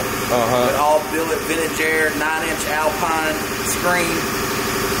in the middle. But all billet vintage air, 9-inch Alpine screen,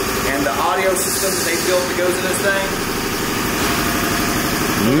 and the audio system that they built that goes in this thing.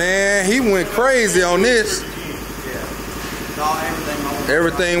 Man, he went crazy on this. Yeah.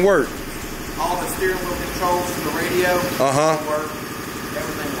 Everything worked. All the steering wheel controls from the radio. Work.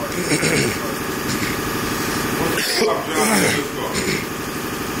 Everything works.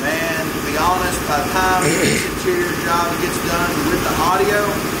 Man, to be honest, by the time this interior job gets done with the audio,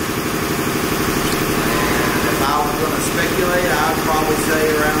 and if I was going to speculate, I'd probably say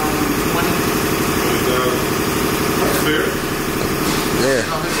around 20. That's fair. Yeah.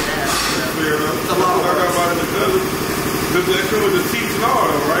 It's a lot of work. They come with the seats and all,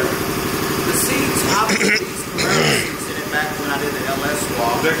 right? The seats, I put these seats in it back when I did the LS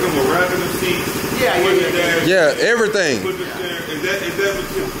swap. They come with wrapping the seats. Yeah, everything.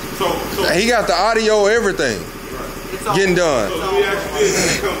 So he got the audio, everything. Getting done. So let me ask you this: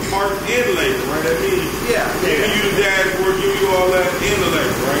 they come parts and labor, right? That means give you the dashboard, give you all that in the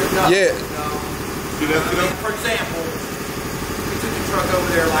labor, right? For example, we took the truck over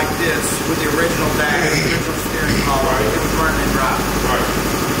there like this with the original dash, the original steering column. It was running and driving.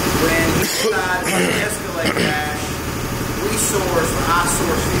 When he decided to escalate dash, I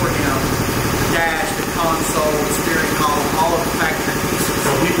sourced for him the dash, the console, the steering column, all of the factory pieces.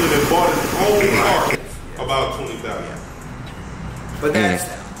 So he would have bought his own car about $20,000. But that's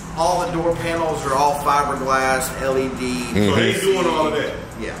all the door panels are all fiberglass, LED. So he's doing all of that.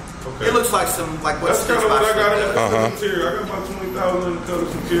 Yeah. Okay. It looks like what's kind of what I got in the interior. I got about $20,000 in the color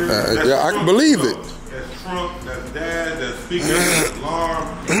interior. Yeah, I can believe it. That's trunk, that's dash, that's speakers, that's alarm,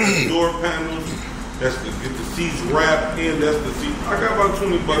 that's door panels. That's to get the seats wrapped in. That's the seat. I got about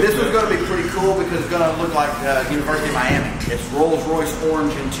 $20. This is going to be pretty cool because it's going to look like University of Miami. It's Rolls Royce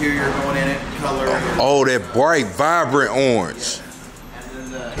orange interior going in it, color. Oh, that bright, vibrant orange.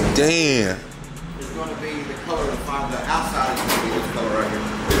 And then damn. It's going to be the color of the outside is going to be this color right here.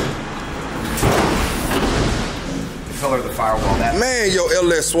 The color of the firewall. Man, your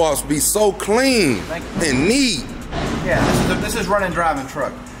LS swaps be so clean and neat. Yeah, this is running, driving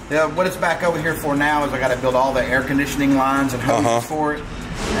truck. What it's back over here for now is I got to build all the air conditioning lines and hoses for it,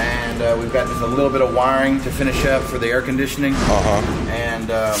 and we've got just a little bit of wiring to finish up for the air conditioning. And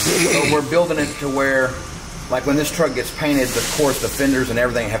so we're building it to where, like when this truck gets painted, of course the fenders and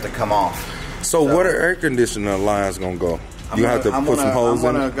everything have to come off. So where the air conditioner lines gonna go? You have to put some hoses in.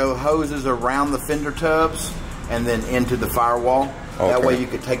 I'm gonna go hoses around the fender tubs and then into the firewall. That way you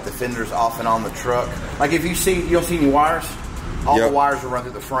could take the fenders off and on the truck. Like if you'll see any wires. All the wires will run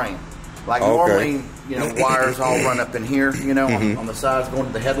through the frame. Like normally, wires all run up in here, on the sides going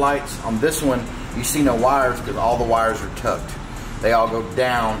to the headlights. On this one, you see no wires because all the wires are tucked. They all go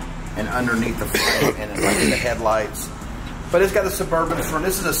down and underneath the frame and like in the headlights. But it's got a Suburban front.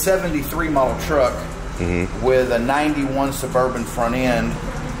 This is a 73 model truck with a 91 Suburban front end.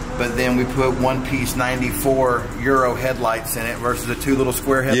 But then we put one-piece 94 Euro headlights in it versus the two little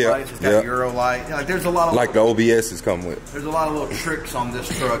square headlights. It's got Euro light. Like there's a lot of the OBS's come with. There's a lot of little tricks on this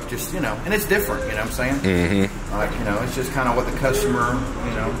truck, just and it's different. You know what I'm saying? Like it's just kind of what the customer,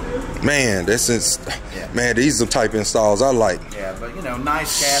 Man, man, these are the type installs I like. Yeah, but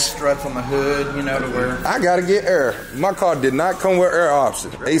nice gas struts on the hood, to where I gotta get air. My car did not come with air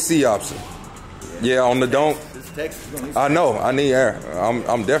option, AC option. Yeah, on the Donk. I know, I need air.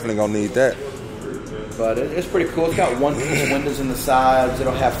 I'm definitely gonna need that. But it's pretty cool. It's got one-piece windows in the sides.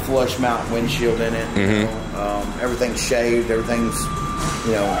 It'll have flush mount windshield in it. Everything's shaved. Everything's,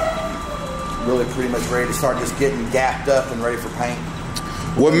 really pretty much ready to start just getting gapped up and ready for paint.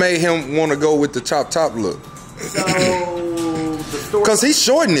 What made him want to go with the top look? So the story. Because he's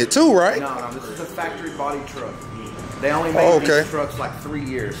shorting it too, right? No, this is a factory body truck. They only made these trucks like 3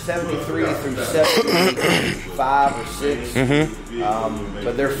 years, 73 through 75 or 6.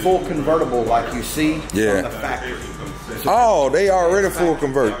 But they're full convertible, like you see from the factory. They already full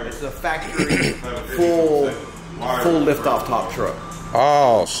convert. It's a factory full lift-off top truck.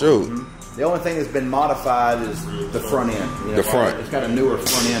 Oh shoot! The only thing that's been modified is the front end. The front. It's got a newer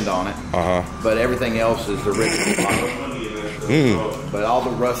front end on it. But everything else is the original model. But all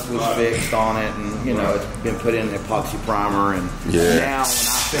the rust was fixed on it, and it's been put in epoxy primer. And now, when I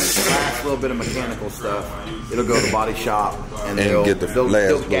finish the last little bit of mechanical stuff, it'll go to the body shop, and they'll get the they'll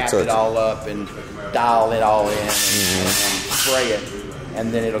gap it all up and dial it all in and spray it.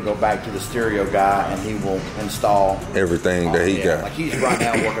 and then it'll go back to the stereo guy, and he will install everything that he got. Like he's right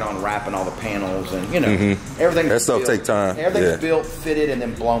now working on wrapping all the panels, and everything. That stuff take time. Everything's built, fitted, and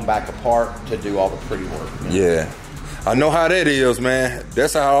then blown back apart to do all the pretty work. Yeah, I know how that is, man.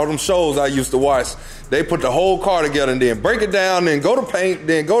 That's how all them shows I used to watch. They put the whole car together and then break it down, then go to paint,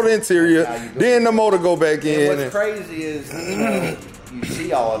 then go to interior, then the motor go back in. And what's crazy is, you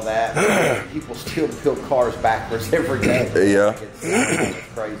see all of that, people still build cars backwards every day. Yeah. It's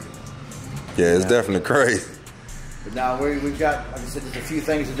crazy. Yeah, it's definitely crazy. But now we've got, like I said, there's a few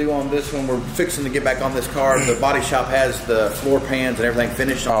things to do on this one. We're fixing to get back on this car. The body shop has the floor pans and everything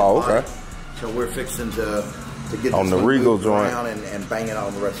finished on the body. So we're fixing to get on the Regal joint and bang it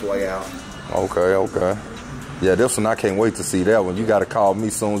on the rest of the way out. Okay. Yeah, this one I can't wait to see that one. You got to call me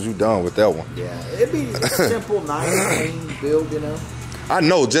as soon as you're done with that one. Yeah, it'd be a simple, nice, clean build, you know. I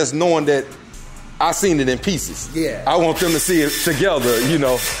know, just knowing that I seen it in pieces. Yeah. I want them to see it together, you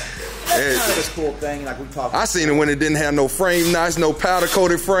know. That's kind of a cool thing, like we talked about. I seen it when it didn't have no frame nuts, no powder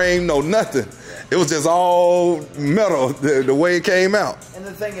coated frame, no nothing. It was just all metal the way it came out. And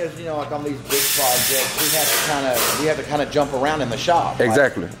the thing is, you know, like on these big projects, we have to kind of jump around in the shop.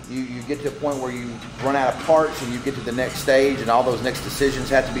 Exactly. Like you get to a point where you run out of parts and you get to the next stage, and all those next decisions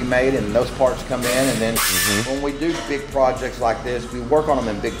have to be made, and those parts come in. And then when we do big projects like this, we work on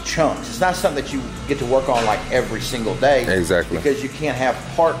them in big chunks. It's not something that you get to work on like every single day. Exactly. Because you can't have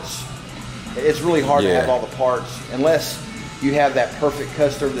parts. It's really hard to have all the parts unless you have that perfect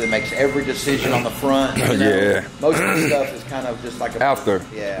customer that makes every decision on the front. You know? Yeah. Most of the stuff is kind of just like a after.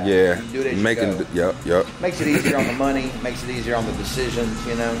 Yeah. Yeah. You do it as making. you go. Yep. Makes it easier on the money. Makes it easier on the decisions.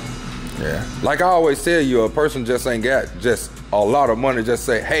 You know. Yeah. Like I always tell you, a person just ain't got just a lot of money. Just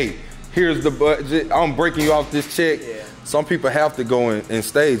say, hey, here's the budget. I'm breaking you off this check. Yeah. Some people have to go in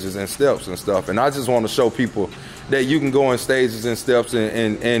stages and steps and stuff. And I just want to show people that you can go in stages and steps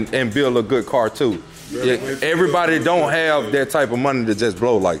and build a good car too. Yeah, everybody don't have that type of money to just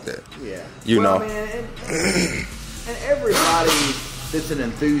blow like that. Yeah. You know. I mean, and everybody that's an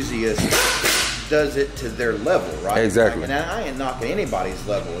enthusiast does it to their level, right? Exactly. And I ain't knocking anybody's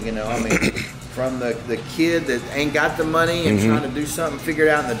level, you know. I mean, from the kid that ain't got the money and trying to do something, figure it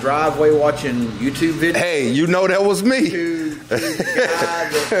out in the driveway watching YouTube videos. Hey, you know that was me. To the guy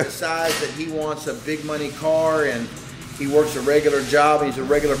that decides that he wants a big money car and he works a regular job and he's a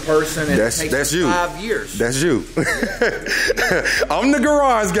regular person, and it takes 5 years. That's you. I'm the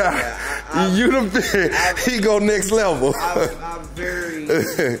garage guy. Yeah, he go next level. I've very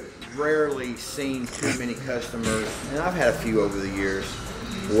rarely seen too many customers, and I've had a few over the years,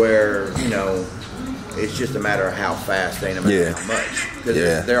 where, you know, it's just a matter of how fast, ain't a matter of how much.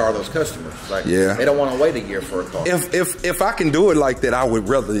 Because there are those customers. Like, they don't want to wait a year for a car. If I can do it like that, I would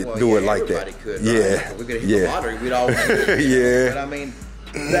rather do it like that. Could, right? Yeah. If we could hit the lottery, we'd all want to. Yeah. But I mean,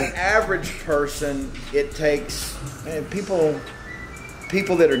 the average person, it takes people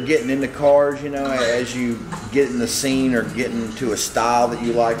that are getting into cars, you know, as you get in the scene or get into a style that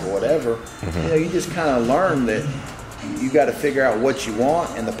you like or whatever, you know, you just kind of learn that you got to figure out what you want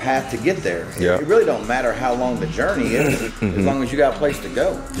and the path to get there. Yeah. It really don't matter how long the journey is, as long as you got a place to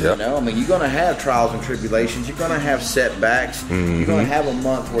go. Yeah. You know, I mean, you're going to have trials and tribulations. You're going to have setbacks. You're going to have a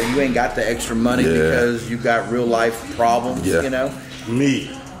month where you ain't got the extra money because you got real life problems. You know,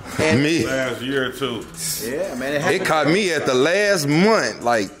 me last year or two. Yeah, man, it caught me at the last month,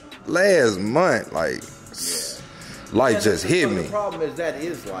 like life just hit me. The problem is that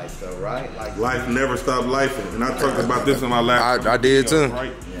is life, though, right? Like life never stopped lifing, and I talked about this in my last. I did too.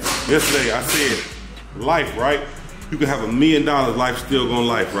 Right? Yeah. Yesterday I said, life, right? You can have $1 million, life still gonna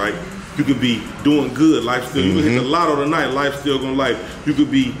life, right? You could be doing good, life still. You can hit the lotto tonight, life still gonna life. You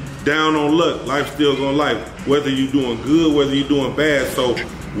could be down on luck, life still gonna life. Whether you're doing good, whether you're doing bad. So,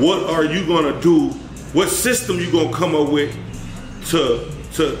 what are you gonna do? What system you gonna come up with to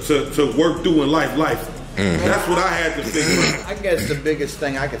work through in life? That's what I had to figure out. I guess the biggest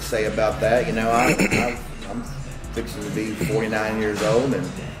thing I could say about that, you know, I'm fixing to be 49 years old, and,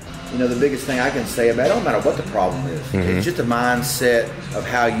 you know, the biggest thing I can say about it, don't matter what the problem is, it's just a mindset of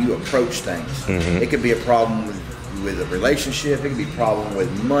how you approach things. It could be a problem with a relationship, it could be a problem with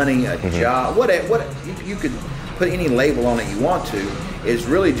money, a job, what you could put any label on it you want to. It's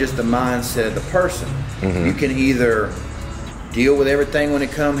really just the mindset of the person. You can either deal with everything when it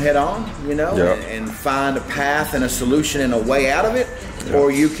comes head on, you know, and find a path and a solution and a way out of it,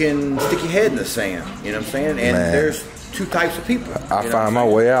 or you can stick your head in the sand, you know what I'm saying? And there's two types of people. I find my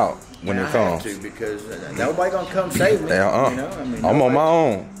way out when it comes. I have to, because nobody gonna come save me. You know? I mean, I'm on my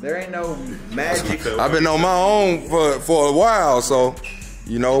own. There ain't no magic. I've been on my own for a while, so,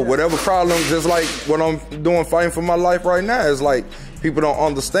 you know, whatever problem, just like what I'm doing fighting for my life right now, is like people don't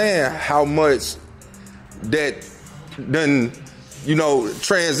understand how much that done, you know,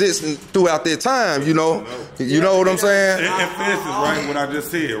 transition throughout their time, you know. You know what I'm saying? And for instance, right, what I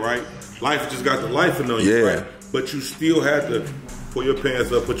just said, right? Life just got the life on you, right? But you still had to pull your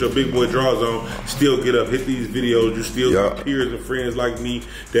pants up, put your big boy drawers on, still get up, hit these videos. You still got peers and friends like me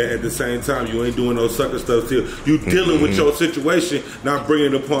that at the same time you ain't doing no sucker stuff. Still, you dealing with your situation, not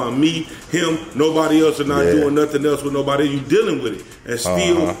bringing it upon me, him, nobody else, and not doing nothing else with nobody. You dealing with it and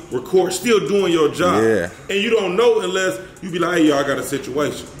still record, still doing your job. And you don't know unless you be like, hey, y'all, I got a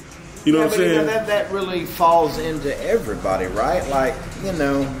situation. You know what I'm saying? You know, that really falls into everybody, right? Like, you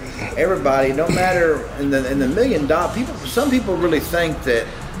know, everybody, no matter in the $1 million people. Some people really think that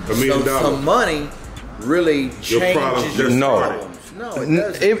some money really changes your problems. No, it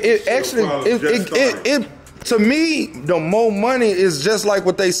doesn't. It actually, to me, the more money is just like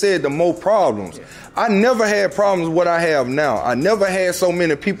what they said. The more problems. I never had problems with what I have now. I never had so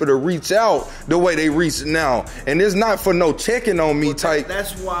many people to reach out the way they reach now. And it's not for no checking on me type.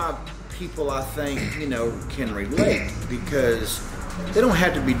 That's why people, I think, you know, can relate, because they don't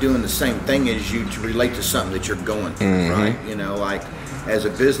have to be doing the same thing as you to relate to something that you're going through, right? You know, like as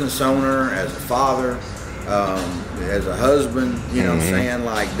a business owner, as a father, as a husband, you know what I'm saying?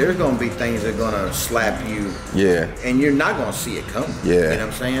 Like, there's going to be things that are going to slap you. And you're not going to see it coming. You know what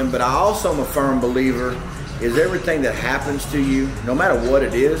I'm saying? But I also am a firm believer is everything that happens to you, no matter what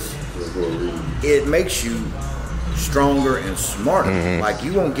it is, it makes you stronger and smarter. Like,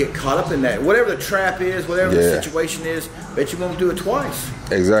 you won't get caught up in that. Whatever the trap is, whatever the situation is, bet you won't do it twice.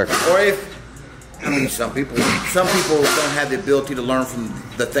 Exactly. Or if, I mean, some people don't have the ability to learn from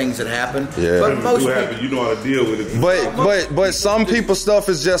the things that happen. But most people, you know how to deal with it. But some people's stuff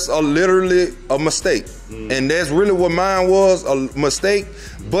is just literally a mistake. And that's really what mine was, a mistake.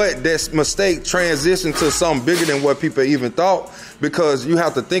 But that mistake transitioned to something bigger than what people even thought, because you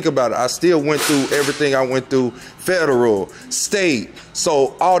have to think about it. I still went through everything I went through, federal, state.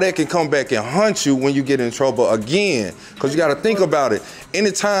 So all that can come back and hunt you when you get in trouble again. Because you got to think about it.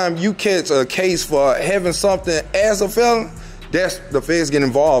 Anytime you catch a case for having something as a felon, that's the feds get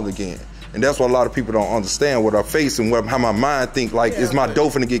involved again. And that's what a lot of people don't understand, what I face and how my mind think, like, is my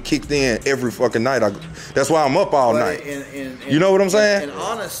dope finna get kicked in every fucking night. That's why I'm up all night. You know what I'm saying? In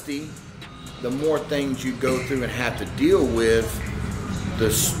honesty, the more things you go through and have to deal with,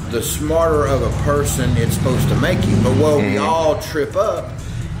 the smarter of a person it's supposed to make you. But what we all trip up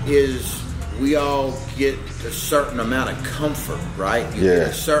is we all get a certain amount of comfort, right? You get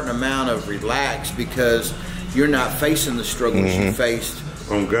a certain amount of relax because you're not facing the struggles you faced.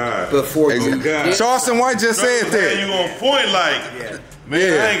 On God. Before you God. Charleston White just said that. You on point, like,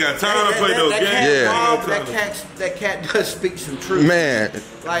 man, I ain't got time to play no games. That cat does speak some truth. Man.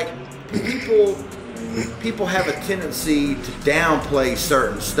 Like, people have a tendency to downplay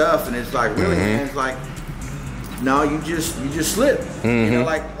certain stuff, and it's like, really, man, it's like, no, you just slip. You know,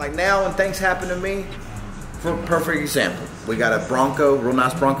 like now when things happen to me, for a perfect example, we got a Bronco, real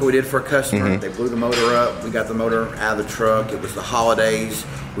nice Bronco we did for a customer. They blew the motor up. We got the motor out of the truck. It was the holidays.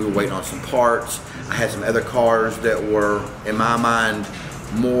 We were waiting on some parts. I had some other cars that were, in my mind,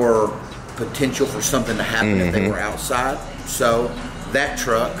 more potential for something to happen if they were outside. So that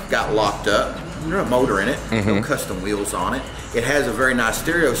truck got locked up. There's a motor in it, no custom wheels on it. It has a very nice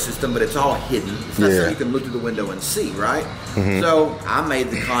stereo system, but it's all hidden. It's not something you can look through the window and see, right? So I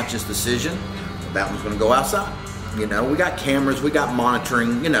made the conscious decision that one's going to go outside. You know, we got cameras, we got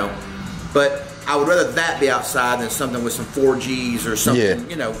monitoring, you know, but I would rather that be outside than something with some 4Gs or something,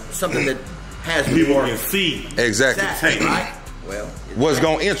 you know, something that has people more can see. Exactly. Right? Well, what's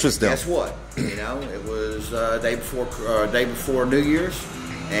going to interest them? Guess what? You know, it was day before New Year's,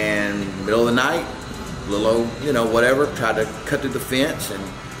 and middle of the night, little old, you know, whatever, tried to cut through the fence and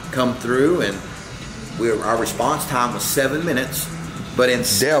come through, and our response time was 7 minutes, but in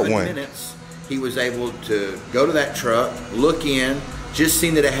 7 minutes, he was able to go to that truck, look in, just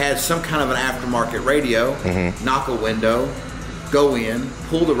seen that it had some kind of an aftermarket radio, knock a window, go in,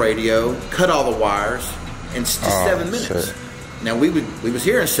 pull the radio, cut all the wires, and just 7 minutes. Shit. Now we was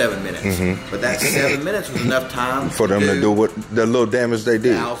here in 7 minutes, but that 7 minutes was enough time for them to do what the little damage they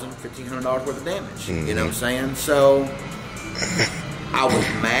did. $1,500 worth of damage. You know what I'm saying? So I was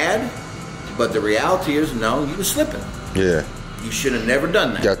mad, but the reality is, no, you were slipping. Yeah. You should have never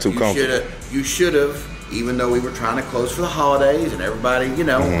done that. Got too comfortable. You should have, even though we were trying to close for the holidays and everybody, you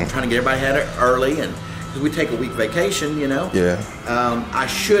know, trying to get everybody had it early, and because we take a week vacation, you know. I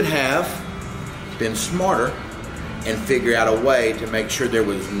should have been smarter and figure out a way to make sure there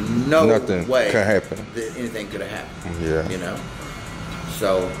was nothing way could happen. That anything could have happened. Yeah. You know.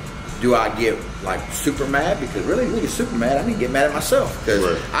 So Do I get like super mad? Because really, when you get super mad, I need to get mad at myself.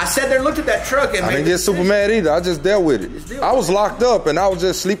 Because I sat there and looked at that truck and I didn't get super mad either. I just dealt with it. I was locked up and I was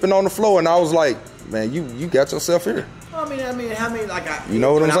just sleeping on the floor, and I was like, man, you got yourself here. I mean, how many, like, you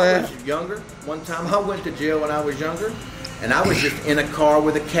know what I'm saying? When I was younger, one time I went to jail when I was younger, and I was just in a car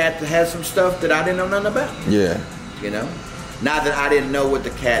with a cat that had some stuff that I didn't know nothing about. Yeah. You know? Not that I didn't know what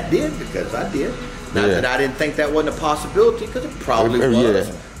the cat did, because I did. Not that I didn't think that wasn't a possibility, because it probably was.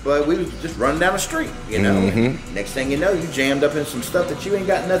 Yeah. But we was just running down the street, you know. Next thing you know, you jammed up in some stuff that you ain't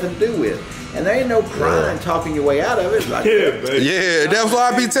got nothing to do with. And there ain't no crying talking your way out of it. Like, that's why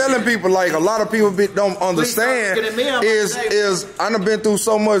I be telling people, like, a lot of people don't understand is I done been through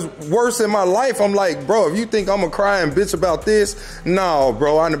so much worse in my life. I'm like, bro, if you think I'm gonna cry and bitch about this, no,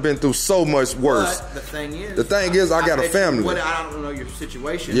 bro, I done been through so much worse. But the thing is, I got a family. I don't know your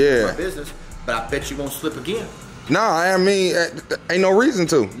situation, my business, but I bet you won't slip again. Nah, I mean, ain't no reason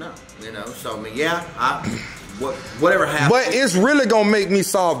to. No, you know, so I mean, whatever happens. But it's really gonna make me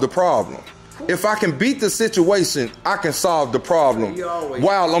solve the problem. If I can beat the situation, I can solve the problem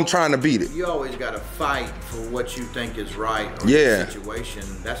while I'm trying to beat it. You always gotta fight for what you think is right or the situation.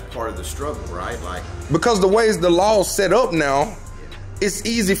 That's part of the struggle, right? Like, because the ways the law's set up now, it's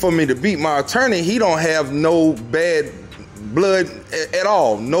easy for me to beat. My attorney, he don't have no bad blood at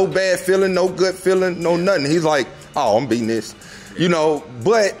all. No bad feeling, no good feeling, no nothing. He's like, oh, I'm beating this. You know,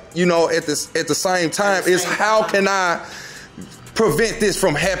 but, you know, at the same time, it's how can I prevent this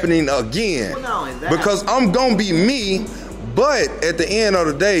from happening again? Well, not only that, because I'm going to be me, but at the end of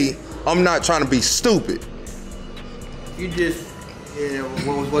the day, I'm not trying to be stupid. You just, you know,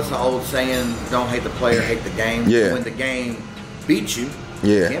 what's the old saying? Don't hate the player, hate the game. Yeah. When the game beats you,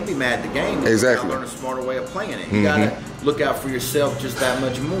 you can't be mad at the game. Exactly. You gotta learn a smarter way of playing it. You gotta look out for yourself just that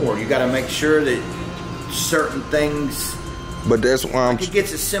much more. You gotta make sure that certain things. But that's why it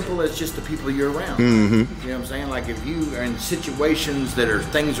gets as simple as just the people you're around. You know what I'm saying? Like, if you are in situations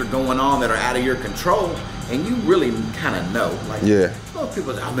things are going on that are out of your control, and you really kind of know, like, most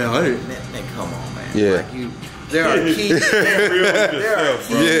people say, man, come on, man. Like, there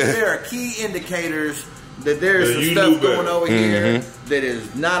are key indicators that there's some stuff going over here that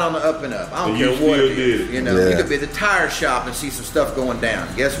is not on the up and up. I don't care what it is. You know, you could be at the tire shop and see some stuff going down.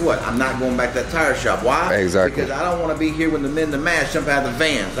 Guess what? I'm not going back to that tire shop. Why? Exactly. Because I don't want to be here when the men in the mask jump out of the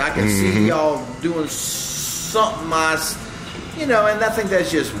vans. I can see y'all doing something you know, and I think that's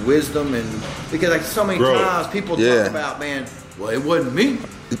just wisdom. And because, like, so many times people talk about, man, well, it wasn't me.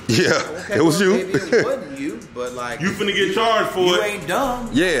 It was you. Maybe it wasn't you, but, like, you finna get charged for it. You ain't dumb.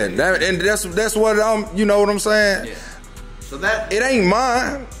 And that's what you know what I'm saying? Yeah. So that it ain't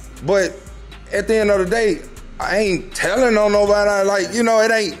mine, but at the end of the day, I ain't telling on nobody. Like, you know,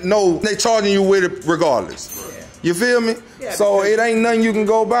 it ain't they charging you with it regardless. You feel me? So it ain't nothing you can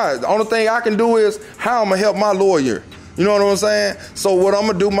go by. The only thing I can do is how I'm gonna help my lawyer. You know what I'm saying? So what I'm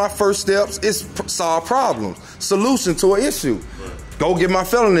gonna do, my first steps is solve problems, solution to an issue. Go get my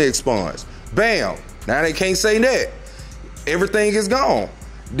felony expunged. Bam. Now they can't say that. Everything is gone.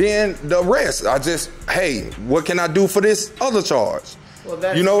 Then the rest, hey, what can I do for this other charge? Well,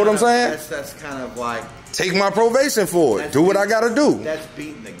 that's, you know what I'm saying? That's kind of like, take my probation for it. Do what I gotta do. That's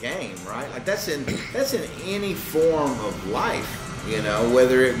beating the game, right? Like, that's in any form of life. You know,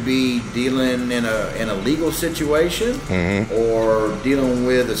 whether it be dealing in a legal situation or dealing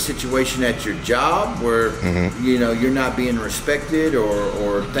with a situation at your job where you know you're not being respected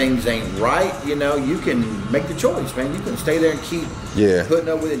or things ain't right. You know, you can make the choice, man. You can stay there and keep putting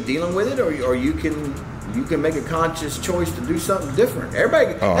up with it, dealing with it, or you can make a conscious choice to do something different.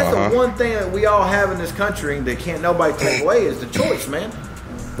 Everybody, that's the one thing that we all have in this country that can't nobody take away is the choice, man.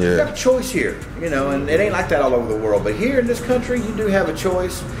 You have a choice here, you know, and it ain't like that all over the world. But here in this country, you do have a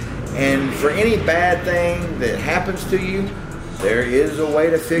choice. And for any bad thing that happens to you, there is a way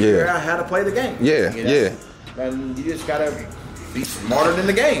to figure out how to play the game. You know? And you just got to be smarter than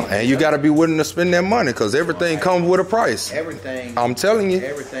the game. And you got to be willing to spend that money because everything comes with a price. Everything. I'm telling you.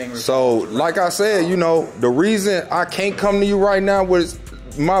 Everything. So, like I said, you know, the reason I can't come to you right now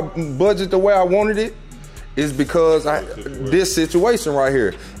with my budget the way I wanted it is because this situation right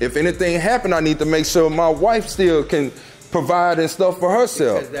here. If anything happened, I need to make sure my wife still can provide and stuff for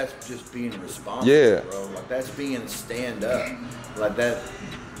herself. Because that's just being responsible, bro. Like, that's being stand up. Like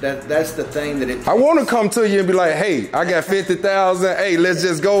that's the thing that it. I want to come to you and be like, hey, I got 50,000. Hey, let's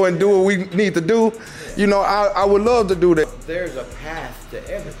just go and do what we need to do. You know, I would love to do that. There's a path to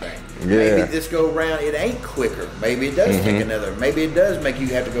everything. Maybe this go around, it ain't quicker. Maybe it does take another. Maybe it does make you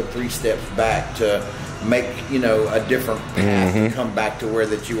have to go 3 steps back to make, you know, a different path to come back to where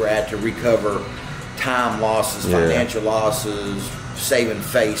that you were at to recover time losses, financial losses, saving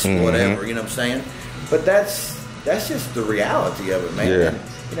face, whatever. You know what I'm saying? But that's just the reality of it, man. Yeah. And,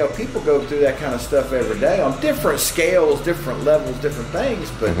 you know, people go through that kind of stuff every day on different scales, different levels, different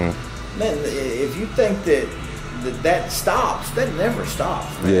things. But man, if you think that stops, that never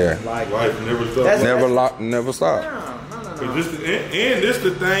stops. Man. Yeah. Like life never stops. Never stop. And this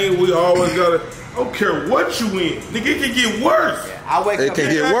the thing we always gotta. I don't care what you in, nigga. It can get worse. Yeah, it can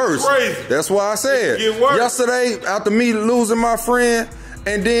get worse. Crazy. That's why I said yesterday after me losing my friend,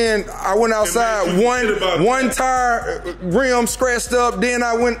 and then I went outside. One tire rim scratched up. Then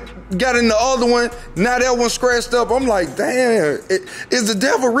I got in the other one. Now that one scratched up. I'm like, damn, is the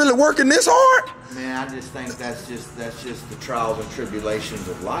devil really working this hard? Man, I just think that's just the trials and tribulations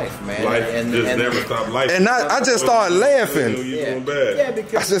of life, man. Life never stop life. And I just started laughing. Yeah,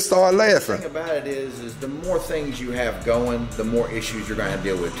 because I just started laughing. The thing about it is the more things you have going, the more issues you're going to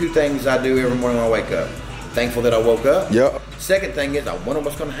deal with. 2 things I do every morning when I wake up. Thankful that I woke up. Yep. Second thing is I wonder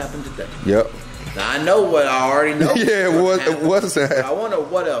what's going to happen today. Yep. Now I know what I already know. Yeah, what's that? I wonder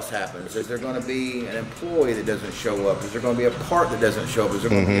what else happens. Is there going to be an employee that doesn't show up? Is there going to be a part that doesn't show up? Is there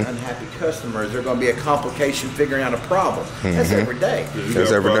going to be an unhappy customer? Is there going to be a complication figuring out a problem? That's every day.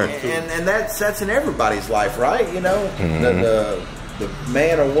 That's every day. And that's in everybody's life, right? You know, the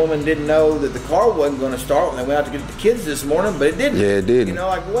man or woman didn't know that the car wasn't going to start when they went out to get the kids this morning, but it didn't. Yeah, it didn't. You know,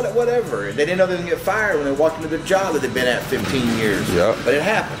 like whatever. They didn't know they were going to get fired when they walked into their job that they'd been at 15 years. Yep. But it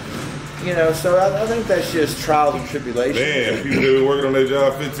happened. You know, so I think that's just trials and tribulations. Man, people that been working on their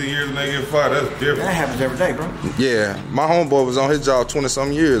job 15 years and they get fired, that's different. That happens every day, bro. Yeah, my homeboy was on his job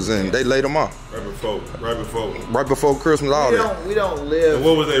 20-some years and they laid him off. Right before Christmas, all that. We don't live. And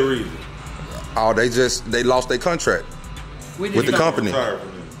what was their reason? Oh, they lost their contract with the company. Yeah,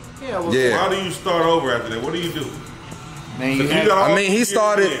 well, how do you start over after that? What do you do? Man, he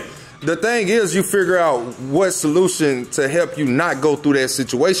started. The thing is, you figure out what solution to help you not go through that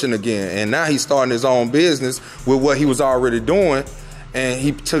situation again. And now he's starting his own business with what he was already doing, and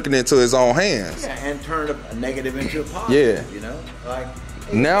he took it into his own hands. Yeah, and turned a negative into a positive. Yeah, you know, like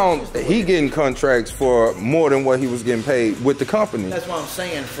now he getting contracts for more than what he was getting paid with the company. That's what I'm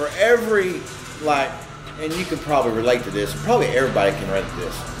saying. For every and you can probably relate to this. Probably everybody can relate to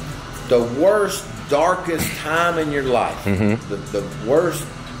this. The worst, darkest time in your life, the worst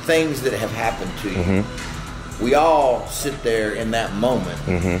things that have happened to you, we all sit there in that moment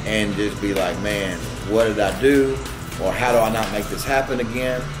and just be like, man, what did I do? Or how do I not make this happen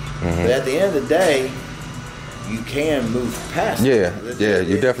again? But at the end of the day, you can move past it. Yeah,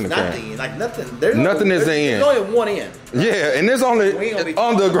 you definitely can. Like nothing is the end. There's only one end. Yeah, and there's only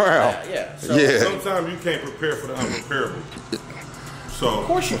underground. Yeah. Sometimes you can't prepare for the unpreparable. So of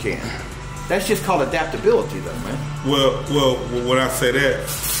course you can. That's just called adaptability, though, man. Well, when I say that,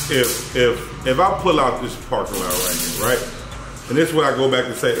 if I pull out this parking lot right here, right, and this is what I go back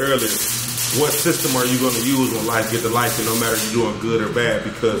and say earlier, what system are you going to use when life gets to life, and no matter if you're doing good or bad?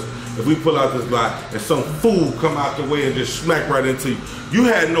 Because if we pull out this lot and some fool come out the way and just smack right into you, you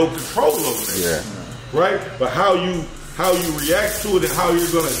had no control over that. Yeah. Right? But how you react to it and how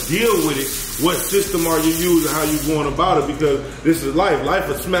you're going to deal with it, what system are you using, how you going about it, because this is life. Life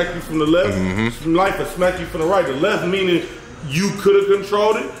will smack you from the left, life will smack you from the right. The left meaning you could have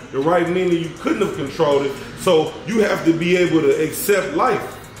controlled it, the right meaning you couldn't have controlled it. So you have to be able to accept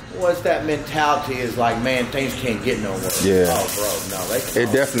life. What's that mentality is like, man, things can't get no worse. Yeah. Oh, bro, no, they can't.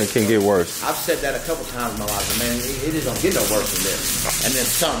 It definitely can get worse. I've said that a couple times in my life, man, it just don't get no worse than this. And then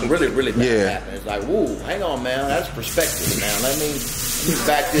something really, really bad happens. It's like, whoa, hang on, man, that's perspective now. Let me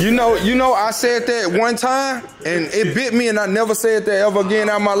back this. You know, I said that one time, and it bit me, and I never said that ever again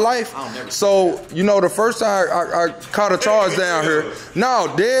out of my life. So, you know, the first time I caught a charge down here,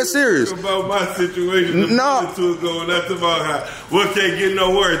 no, dead serious. About my situation, no. That's about how, what can't get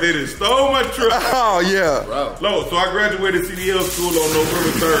no worse. They just stole my truck. Oh, yeah. No, so I graduated CDL school on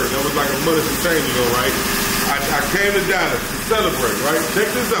November 3rd. That was like a month and change ago, right? I came to Dallas to celebrate, right? Check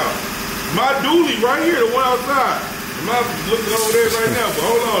this out. My dually right here, the one outside. I'm looking over there right now, but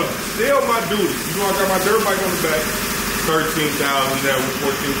hold on. Still my dually. You know, I got my dirt bike on the back. 13,000 there,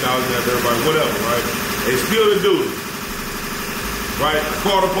 14,000 there, dirt bike, whatever, right? They still the dually. Right? I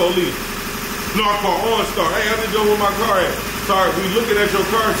called the police. No, I called OnStar. Hey, I just go with my car at. Sorry, we looking at your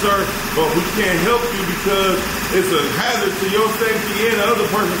car, sir, but we can't help you because it's a hazard to your safety and the other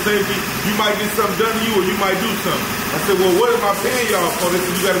person's safety. You might get something done to you or you might do something. I said, well, what am I paying y'all for? They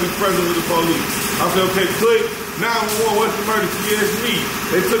said, you got to be present with the police. I said, okay, click. 911, what's the emergency? Yeah, it's me.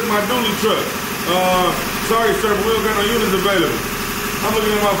 They took my dually truck. Sorry, sir, but we don't got no units available. I'm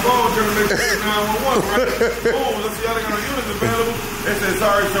looking at my phone trying to make sure it's 911, right? Boom, let's see, y'all got no units available. They said,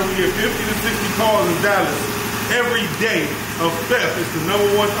 sorry, sir, we get 50 to 60 calls in Dallas every day of theft is the #1.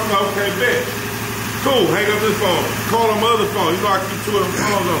 I'm like, okay, bet. Cool, hang up this phone. Call on my other phone. You know I keep 2 of them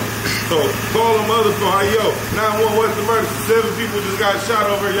phones on. So call on my other phone. Hey, yo, 911, what's the emergency? 7 people just got shot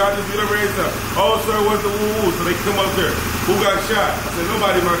over here. Y'all just get over here. Oh, sir, what's the woo-woo? So they come up there. Who got shot? I said,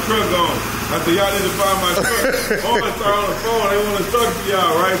 nobody, my truck gone. I said, y'all need to find my truck. Oh, I start on the phone. They want to talk to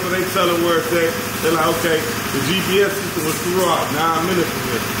y'all, right? So they tell them where it's at. They're like, okay, the GPS system was through off. 9 minutes from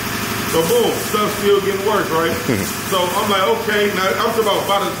here. So boom, stuff's still getting worse, right? So I'm like, okay, now I'm talking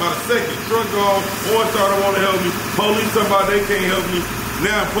about a second. Truck gone, one starter want to help me. Police somebody, they can't help me.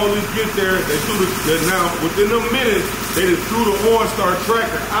 Now police get there, now within a minute, they just threw the OnStar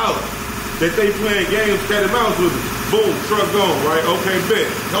tracker out. That they playing games, cat and mouse with it. Boom, truck gone, right? Okay,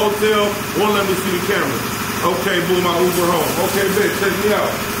 bet. Hotel, won't let me see the cameras. Okay, boom, I Uber home. Okay, bet, check me out.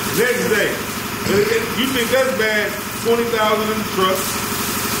 Next day, you think that's bad? 20,000 in the truck.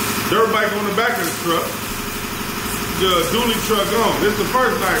 Dirt bike on the back of the truck. The dually truck gone. This is the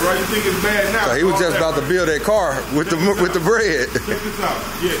first night, right? You think it's bad now? So he was just about to build that car with the bread. Check this out.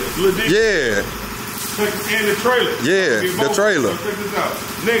 Yeah, yeah. And the trailer. Yeah, the trailer. So check this out.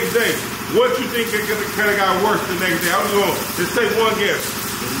 Next day, what you think it could have got worse the next day? I was going to just take one guess.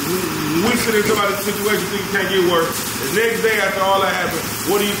 We sit in somebody's situation, think it can't get worse. The next day after all that happened,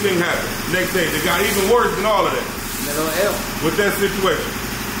 what do you think happened? Next day, it got even worse than all of that. Mental L. With that situation.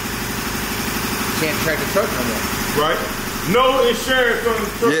 Can't track the truck no more. Right? No insurance on the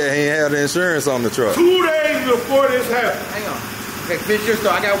truck. Yeah, he had the insurance on the truck. 2 days before this happened. Hang on. Okay, finish your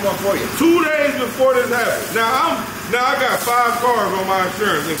story. I got one for you. 2 days before this happened. Now I got 5 cars on my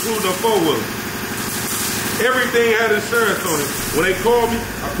insurance, including a 4-wheeler. Everything had insurance on it. When they called me,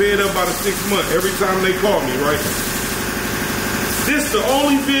 I paid up about a 6 month every time they call me, right? This the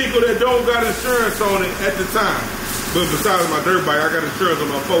only vehicle that don't got insurance on it at the time. But besides my dirt bike, I got insurance on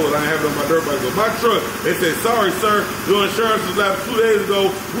my Ford. I ain't have it on my dirt bike. But my truck, they said, sorry, sir, your insurance was lapsed 2 days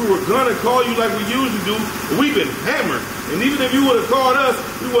ago. We were going to call you like we usually do, but we've been hammered. And even if you would have called us,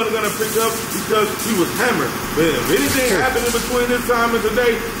 we wasn't going to pick up because we was hammered. But if anything happened in between this time and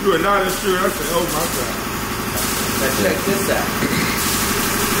today, you are not insured. I said, oh, my God. Now check this out.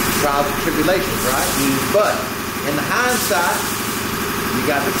 Trials and tribulations, right? But in the hindsight, you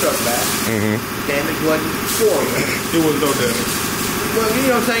got the truck back. The damage wasn't for you. It was no damage. Well, you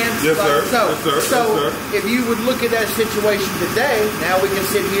know what I'm saying? Yes, sir. So if you would look at that situation today, now we can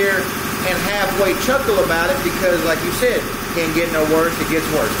sit here and halfway chuckle about it because, like you said, can't get no worse, it gets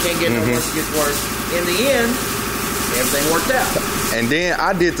worse. Can't get no worse, it gets worse. In the end, everything worked out. And then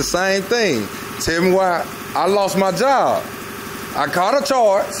I did the same thing. Tell me why I lost my job. I caught a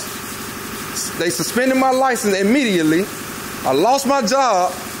charge. They suspended my license immediately. I lost my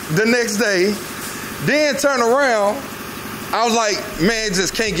job the next day, then turn around. I was like, man, it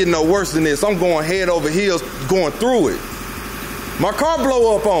just can't get no worse than this. I'm going head over heels, going through it. My car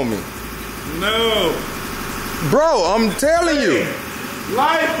blow up on me. No. Bro, I'm telling you.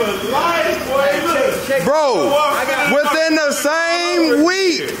 Life of life, boy. Bro, within the same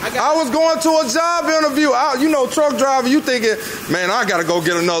week, I was going to a job interview. You know, truck driver, you thinking, man, I got to go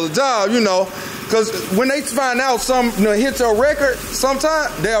get another job, you know. Because when they find out something hit your record, sometimes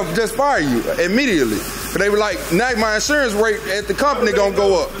they'll just fire you immediately. But they were like, now my insurance rate at the company gonna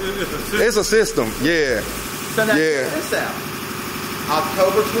go up. It's a system, yeah. So now check this out.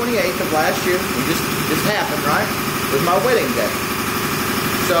 October 28th of last year, this happened, right? It was my wedding day.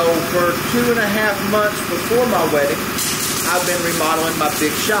 So for 2.5 months before my wedding, I've been remodeling my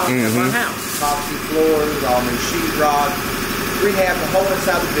big shop at my house. Epoxy floors, all new sheetrock, rehab the whole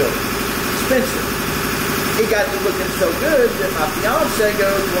inside the building. Expensive. It got to looking so good that my fiance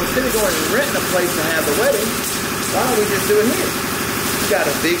goes, well, instead of going and renting a place to have the wedding, why don't we just do it here? We got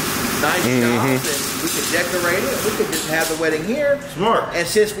a big, nice shop, and we could decorate it. We could just have the wedding here. Smart. And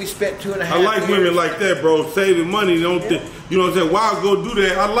since we spent 2.5 years. I like women like that, bro. Saving money. Don't think, you know what I'm saying? Why go do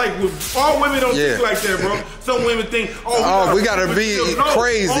that? I like all women don't think like that, bro. Some women think, we gotta be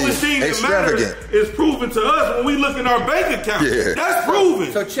crazy, only thing that extravagant. Is proven to us when we look in our bank account. Yeah. That's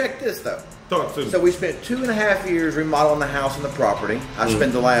proven. So check this though. Talk to me. So we spent 2.5 years remodeling the house and the property. I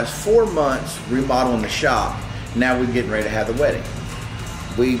spent the last 4 months remodeling the shop. Now we're getting ready to have the wedding.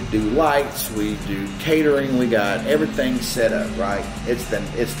 We do lights, we do catering, we got everything set up, right? It's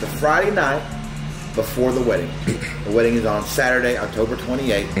the Friday night before the wedding. The wedding is on Saturday, October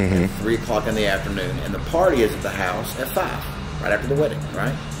 28th at 3 o'clock in the afternoon. And the party is at the house at 5, right after the wedding,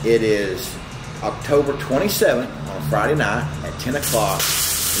 right? It is October 27th on Friday night at 10 o'clock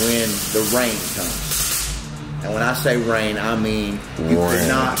when the rain comes. And when I say rain, I mean you could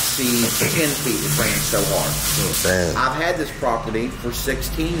not see 10 feet. It rained so hard. I've had this property for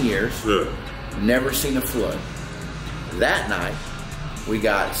 16 years. Never seen a flood. That night, we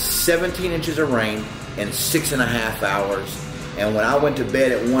got 17 inches of rain in 6.5 hours. And when I went to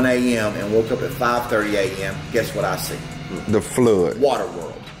bed at 1 a.m. and woke up at 5:30 a.m., guess what I see? The flood. Water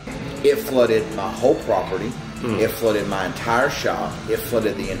world. It flooded my whole property. It flooded my entire shop. It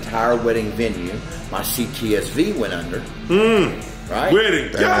flooded the entire wedding venue. My CTSV went under. Right?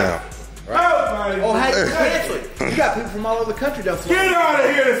 Wedding. Damn. Right. Oh, hey, cancel it. You got people from all over the country done flooded. Get out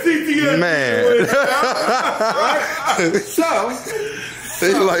of here, CTSV. Man. Right? So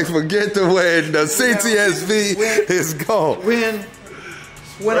they like, forget the wedding. The CTSV is gone.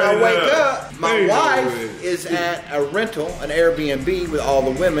 When I wake up, my wife is at a rental, an Airbnb with all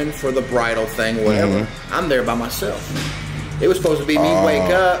the women for the bridal thing, whatever. I'm there by myself. It was supposed to be me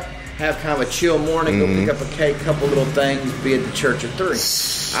wake up, have kind of a chill morning, go pick up a cake, couple little things, be at the church at 3.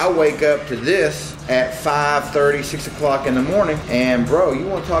 I wake up to this at 5:30, 6 o'clock in the morning, and bro, you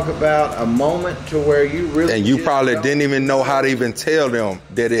want to talk about a moment to where you really... And you probably didn't even know how to even tell them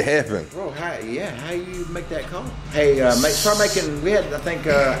that it happened. Bro, how you make that call? Hey, start making, we had, I think,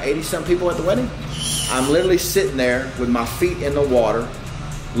 80-some people at the wedding. I'm literally sitting there with my feet in the water,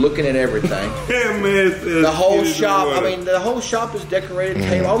 looking at everything. The whole shop, I mean, the whole shop is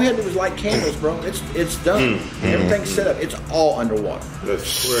decorated. All we had to do was light candles, bro. It's done. Everything's set up. It's all underwater.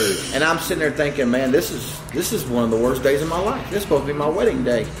 That's crazy. And I'm sitting there thinking, man, this is one of the worst days of my life. This is supposed to be my wedding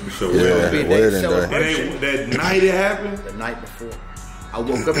day. So It's supposed to be a day of celebration. That night it happened? The night before. I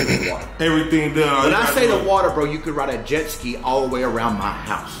woke up in the water. Everything done. When I say the water, bro, you could ride a jet ski all the way around my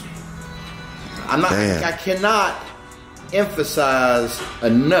house. I cannot emphasize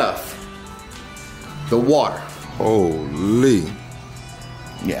enough the water. Holy.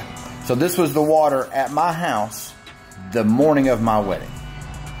 Yeah. So this was the water at my house the morning of my wedding.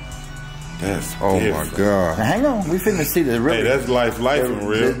 That's different. My God. Now hang on. We finna see the real. Hey, that's life and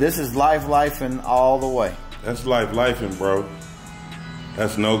real. This is life and all the way. That's life and bro.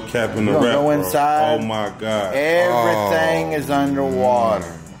 That's no cap in the rap, go inside. Oh my God. Everything is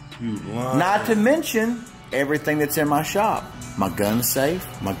underwater. You lying. Not to mention everything that's in my shop. My gun safe,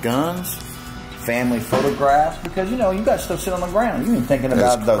 my guns, family photographs, because you got stuff sitting on the ground. You ain't thinking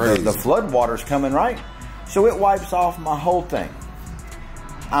about the flood waters coming, right? So it wipes off my whole thing.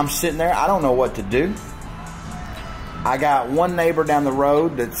 I'm sitting there, I don't know what to do. I got one neighbor down the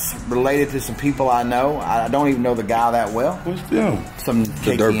road that's related to some people I know. I don't even know the guy that well. What's them? Some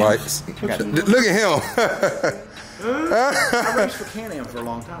the dirt bikes. Look at him. I raced for Can-Am for a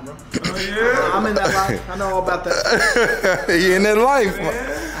long time, bro. Oh, yeah? I'm in that life. I know all about that. You in that life.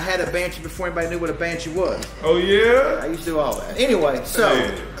 I had a Banshee before anybody knew what a Banshee was. Oh, yeah? I used to do all that. Anyway, so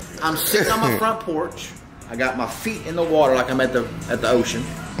I'm sitting on my front porch. I got my feet in the water like I'm at the ocean.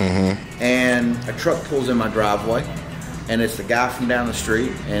 And a truck pulls in my driveway. And it's the guy from down the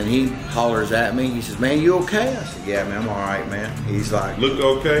street, and he hollers at me. He says, "Man, you okay?" I said, "Yeah, man, I'm all right, man." He's like, "Look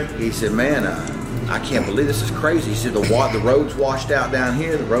okay?" He said, "Man, I can't believe this is crazy." He said, "The road's washed out down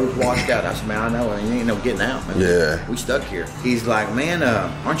here. The road's washed out." I said, "Man, I know. And ain't no getting out, man. Yeah, we stuck here." He's like, "Man,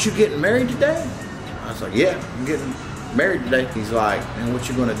 aren't you getting married today?" I was like, "Yeah, I'm getting married today." He's like, "Man, what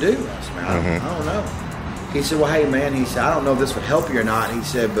you gonna do?" I said, "Man, I don't know." He said, "Well, hey, man," he said, "I don't know if this would help you or not." He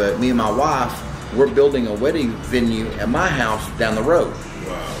said, "But me and my wife, we're building a wedding venue at my house down the road."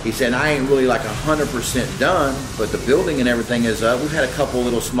 Wow. He said, "I ain't really like 100% done, but the building and everything is up. We've had a couple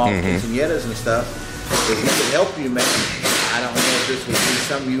little small quinceañeras and stuff. If he could help you, man, I don't know if this would be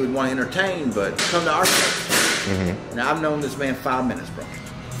something you would want to entertain, but come to our place." Now, I've known this man 5 minutes, bro.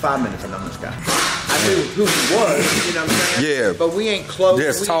 5 minutes I've known this guy. I knew who he was, you know what I'm saying? Yeah. But we ain't close.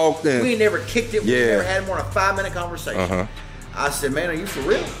 Just talked. We ain't never kicked it. We never had more than a 5-minute conversation. I said, "Man, are you for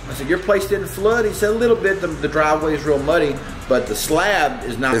real?" I said, "Your place didn't flood?" He said, "A little bit. The driveway is real muddy, but the slab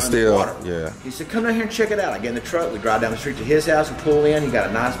is not underwater." He said, "Come down here and check it out." I get in the truck. We drive down the street to his house and pull in. He got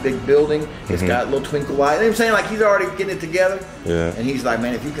a nice big building. It's got a little twinkle light. You know what I'm saying? Like, he's already getting it together. Yeah. And he's like,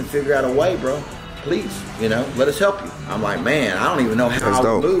 "Man, if you can figure out a way, bro, please, let us help you." I'm like, "Man, I don't even know how I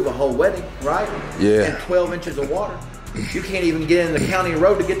would move a whole wedding, right? Yeah. And 12 inches of water. You can't even get in the county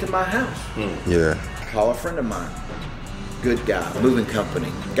road to get to my house." Yeah. Call a friend of mine. Good guy, moving company.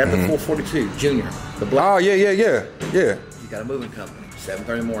 Got the 442, Junior. The black. Oh, yeah. He's got a moving company.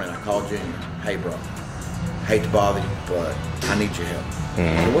 7:30 in the morning, I called Junior. "Hey, bro, hate to bother you, but I need your help."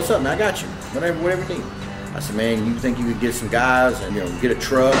 I said, "What's up, man? I got you. Whatever you need." I said, "Man, you think you could get some guys and get a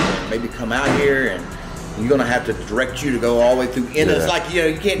truck and maybe come out here, and you're gonna have to direct you to go all the way through Ennis, like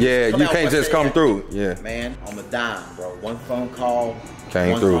you can't. Yeah, you can't just come through. Yeah, man, on the dime, bro. One phone call,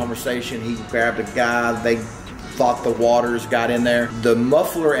 came one through. Conversation. He grabbed a guy. They thought the waters got in there. The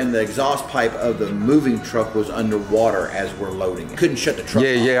muffler and the exhaust pipe of the moving truck was underwater as we're loading it. Couldn't shut the truck off.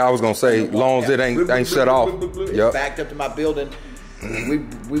 Yeah, I was gonna say, long as it ain't shut off. Yep. Backed up to my building. We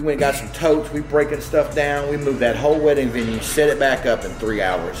went and got some totes. We breaking stuff down. We moved that whole wedding venue, set it back up in 3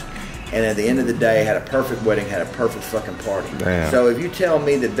 hours. And at the end of the day, had a perfect wedding, had a perfect fucking party. Damn. So if you tell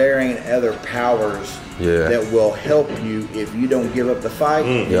me that there ain't other powers that will help you if you don't give up the fight,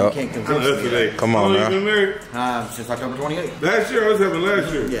 you can't convince me. Come on, man. Been married? Since October 28th. Last year, I was having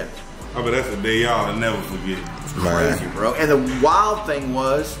last year. Yeah. Oh, but that's a day y'all never forget. Crazy, bro. And the wild thing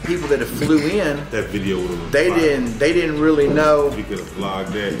was, people that have flew in, that video would have they didn't really know. We could have vlogged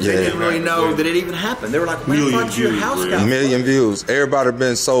that. They didn't really know that it even happened. They were like, man, fuck your house got million views. Everybody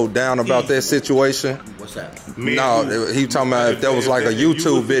been so down about that situation. What's that? No, he talking about if there was like a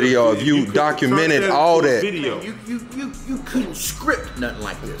YouTube video, if you documented all that. You couldn't script nothing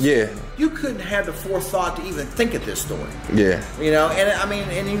like this. Yeah. You couldn't have the forethought to even think of this story. Yeah. You know, and I mean,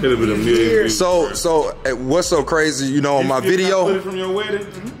 and could have been a million views. So what's so crazy, you know, on my video. Put it from your wedding,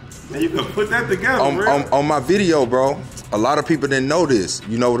 and you can put that together. On my video, bro. A lot of people didn't know this.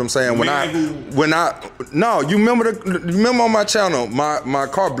 You know what I'm saying? No, you remember on my channel, my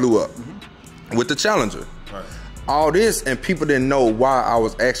car blew up with the Challenger. Right. All this, and people didn't know why I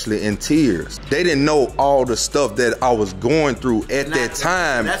was actually in tears. They didn't know all the stuff that I was going through at that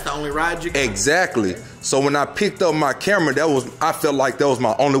time. That's the only ride you got. Exactly. So when I picked up my camera, I felt like that was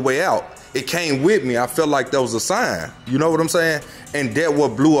my only way out. It came with me. I felt like that was a sign. You know what I'm saying? And that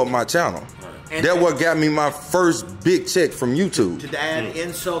what blew up my channel. Right. That what got me my first big check from YouTube. To add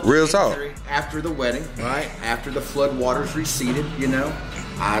insult Real to talk. injury, after the wedding, right? After the flood waters receded, you know,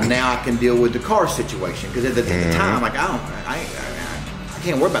 now I can deal with the car situation. Because at the time, like I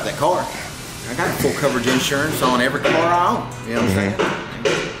can't worry about that car. I got full coverage insurance on every car I own. You know what I'm saying?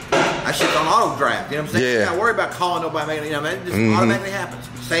 That shit's on auto draft. You know what I'm saying? Yeah. You gotta worry about calling nobody. You know, it just automatically happens.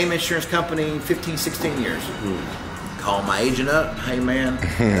 Same insurance company, 15, 16 years. Call my agent up. Hey man,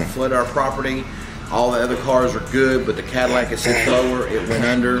 flood our property. All the other cars are good, but the Cadillac is sits lower. It went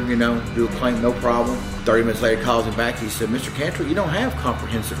under. You know, do a claim, no problem. 30 minutes later, calls him back. He said, "Mr. Cantrell, you don't have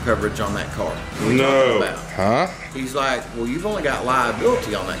comprehensive coverage on that car." What are you talking about? Huh? He's like, "Well, you've only got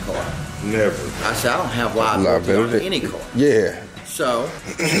liability on that car." Never. I said, "I don't have liability on any car." Yeah. So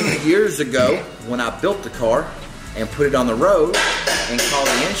 2 years ago, when I built the car and put it on the road and called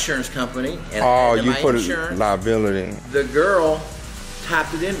the insurance company and you my put insurance, liability. the girl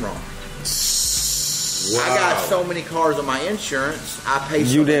typed it in wrong. Wow. I got so many cars on my insurance. I pay.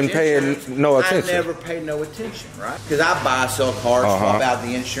 You didn't pay no attention. I never paid no attention, right? Because I buy, sell cars, swap out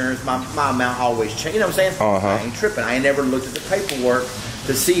the insurance. My amount always change. You know what I'm saying? I ain't tripping. I ain't never looked at the paperwork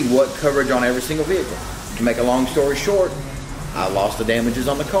to see what coverage on every single vehicle. To make a long story short, I lost the damages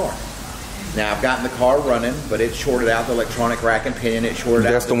on the car. Now I've gotten the car running, but it shorted out the electronic rack and pinion. It shorted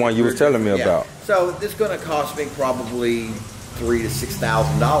out. That's the one you was telling me about. So it's going to cost me probably $3,000 to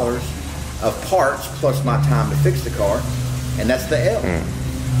 $6,000 of parts plus my time to fix the car, and that's the L.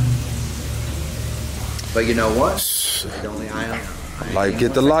 But you know what? Life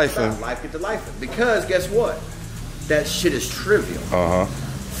get to life. Life get to life. Because guess what? That shit is trivial.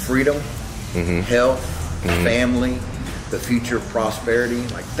 Freedom, health, family, the future of prosperity.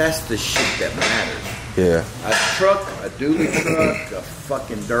 Like that's the shit that matters. Yeah. A truck, a dually truck, a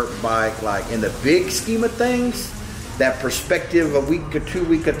fucking dirt bike. Like in the big scheme of things, that perspective a week or 2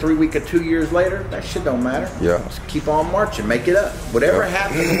 week or 3 week or 2 years later, that shit don't matter. Yeah. Just keep on marching, make it up. Whatever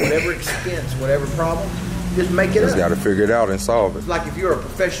happens, whatever expense, whatever problem, just make it up. Just got to figure it out and solve it. It's like if you're a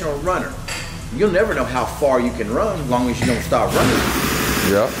professional runner, you'll never know how far you can run as long as you don't stop running.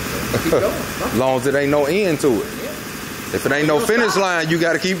 Yeah. Keep going. As long as it ain't no end to it. Yeah. If it ain't no finish line, you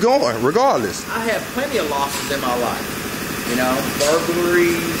got to keep going, regardless. I have plenty of losses in my life. You know,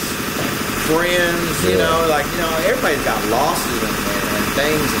 burglaries, friends, you know, like, you know, everybody's got losses and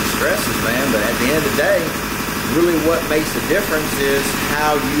things and stresses, man. But at the end of the day, really what makes the difference is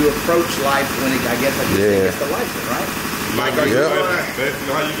how you approach life when it, I guess I just think it's the license, right? Like, are you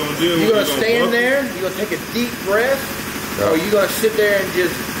how you gonna deal with it? You gonna stand there, you gonna take a deep breath, or you gonna sit there and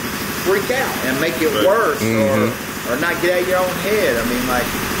just freak out and make it worse, or not get out of your own head? I mean, like,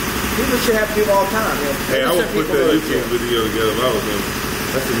 people should have people all the time. You know, hey, I would put that YouTube video together if I was him.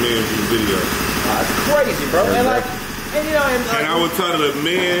 That's a million view video. That's crazy, bro. And like, and you know, and I would tell the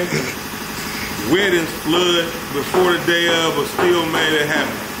men, weddings flood before the day of, but still made it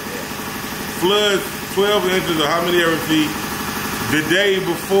happen. Floods 12 inches or how many ever feet the day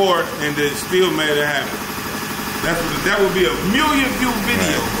before, and then still made it happen. That would be a million view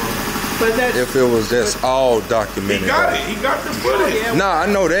video, bro. if it was just all documented. He got it. He got the footage. Nah, I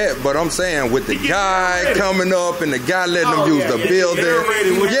know that, but I'm saying with the guy coming up and the guy letting him use the building.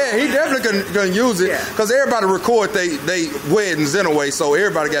 Yeah, he definitely gonna use it because everybody record they weddings anyway, so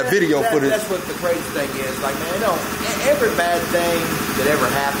everybody got video footage. That's what the crazy thing is. Like, man, every bad thing that ever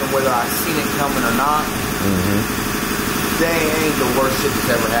happened, whether I seen it coming or not, they ain't the worst shit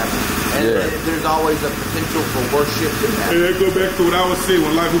that's ever happened. And there's always a potential for worse shit to happen. And that go back to what I was saying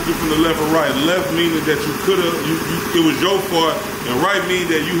when life hit you from the left or right. Left meaning that you could have, it was your fault, and right meaning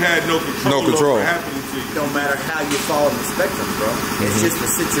that you had no control. Over happening to you. No matter how you fall in the spectrum, bro. It's just a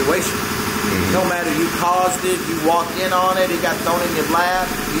situation. No matter you caused it, you walked in on it, it got thrown in your lap,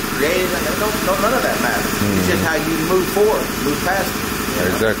 you created it. None of that matters. It's just how you move forward, move past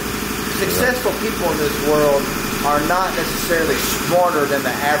it. Exactly. Successful people in this world are not necessarily smarter than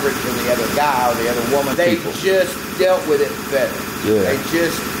the average or the other guy or the other woman. They just dealt with it better. They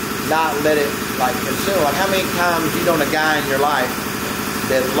just not let it like consume. Like how many times you known a guy in your life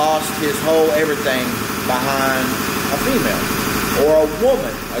that lost his whole everything behind a female? Or a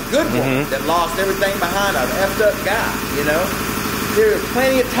woman, a good woman, that lost everything behind an effed up guy, you know? There were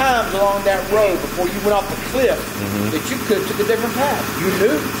plenty of times along that road before you went off the cliff that you could have took a different path. You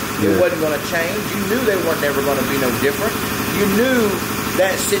knew it wasn't going to change. You knew they weren't never going to be no different. You knew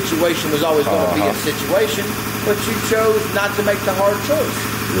that situation was always going to be a situation, but you chose not to make the hard choice.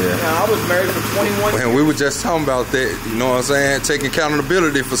 You know, I was married for 21 years. And we were just talking about that, you know what I'm saying? Taking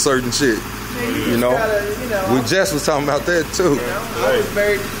accountability for certain shit. You know, we just was talking about that too. You know, I was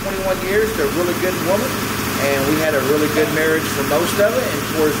married for 21 years to a really good woman, and we had a really good marriage for most of it, and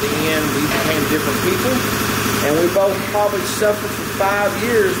towards the end we became different people, and we both probably suffered for 5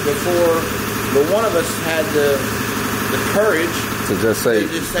 years before the one of us had the courage to just say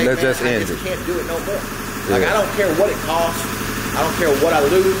let's just end it. I just can't do it no more. Like I don't care what it costs, I don't care what I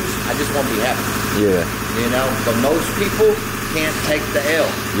lose, I just want to be happy. You know, but most people can't take the L.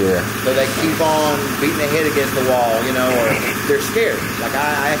 So they keep on beating their head against the wall, you know, or they're scared. Like,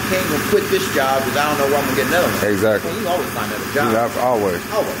 I can't even quit this job because I don't know where I'm going to get another one. Exactly. Well, you always find another job. Always.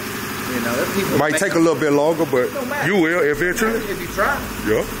 You know, there's people might take a little bit longer, but you will eventually. If you try.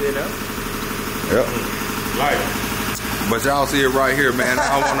 You know? Life. But y'all see it right here, man.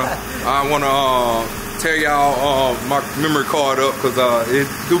 I wanna tear y'all my memory card up because it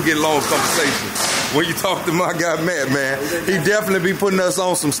do get long conversation. When you talk to my guy Matt, man, he definitely be putting us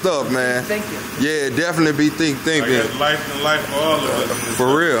on some stuff, man. Yeah, definitely be thinking. Life and life for all of us.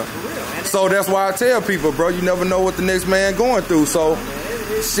 For real. So that's why I tell people, bro, you never know what the next man going through. So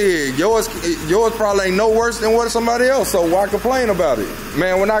shit, yours probably ain't no worse than what somebody else. So why complain about it,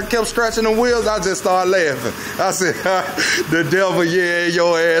 man? When I kept scratching the wheels, I just started laughing. I said, "The devil,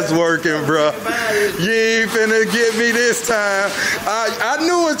 your ass working, bro. You ain't finna get me this time. I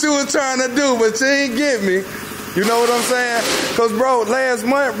knew what you was trying to do, but you ain't get me." You know what I'm saying? Because, bro, last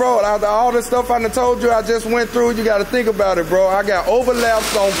month, bro, all the stuff I done told you I just went through, you got to think about it, bro. I got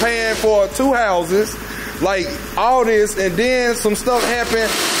overlaps on paying for 2 houses, like all this, and then some stuff happened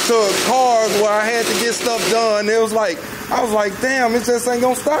to cars where I had to get stuff done. It was like, I was like, damn, it just ain't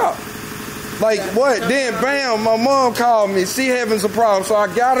going to stop. Like, what? Then, bam, my mom called me. She having some problems, so I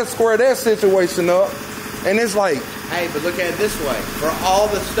got to square that situation up. And it's like... Hey, but look at it this way. For all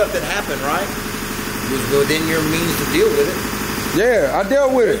the stuff that happened, right? It was within your means to deal with it. Yeah, I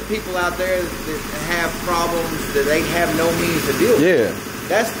dealt with it. There's people out there that have problems that they have no means to deal with. Yeah.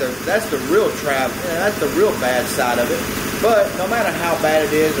 That's the real trap. That's the real bad side of it. But no matter how bad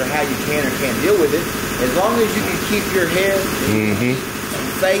it is or how you can or can't deal with it, as long as you can keep your head and some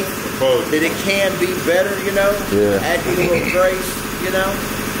faith that it can be better, you know, add a little grace, you know,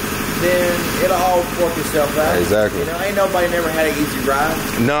 then it'll all work itself out. Exactly. You know, ain't nobody never had an easy ride.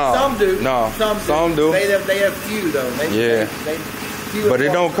 No. Some do. No. Some do. They have few though. But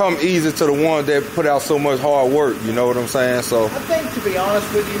it don't come easy to the ones that put out so much hard work. You know what I'm saying? So I think, to be honest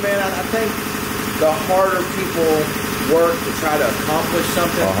with you, man, I think the harder people work to try to accomplish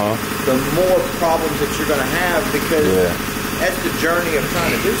something, the more problems that you're going to have because that's the journey of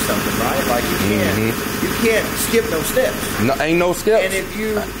trying to do something, right? Like you can't skip no steps. No, ain't no steps. And if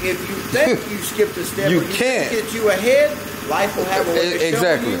you think you skipped a step, you can't get you ahead. Life will have a way to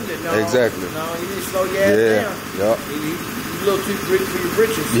show you that no, you need to slow your ass down. You a little too rich for your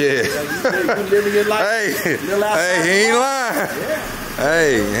britches. You living your life. Hey, he ain't lying.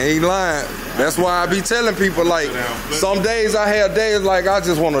 Hey, he ain't lying. That's why I be telling people, like, some days I have days like I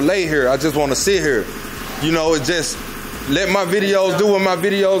just want to lay here. I just want to sit here. You know, it just let my videos do what my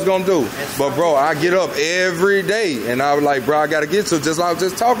videos gonna do. But bro, I get up every day and I was like, bro, I gotta get to just I was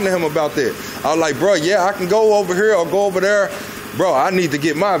just talking to him about that. I was like, bro, yeah, I can go over here or go over there. Bro, I need to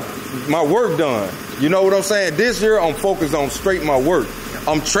get my my work done. You know what I'm saying? This year, I'm focused on straight my work.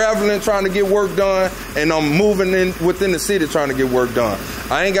 I'm traveling trying to get work done, and I'm moving in within the city trying to get work done.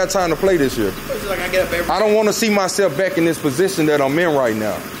 I ain't got time to play this year. Like I don't want to see myself back in this position that I'm in right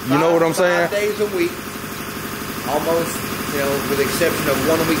now. You know what I'm saying? 5 days a week, almost, you know, with the exception of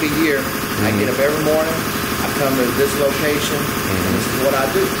 1 week a year. I get up every morning, I come to this location, and this is what I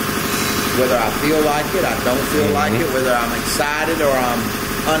do. Whether I feel like it, I don't feel like it, whether I'm excited or I'm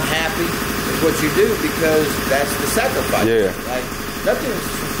unhappy, it's what you do because that's the sacrifice. Yeah. Like,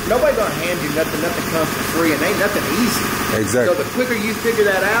 nobody gonna hand you nothing. Nothing comes for free, and ain't nothing easy. Exactly. So the quicker you figure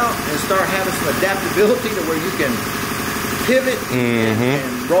that out and start having some adaptability to where you can pivot and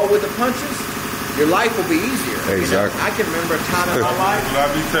roll with the punches, your life will be easier. Exactly. You know, I can remember a time in my life. I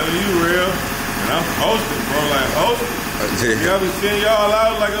be telling you, real, and I'm hosting, bro, like hosting. Y'all be seeing y'all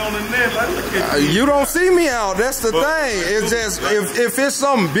out like on the net, like look at you don't see me out. That's the thing. It's just if it's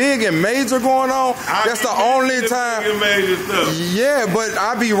something big and major going on, that's the only time. Yeah, but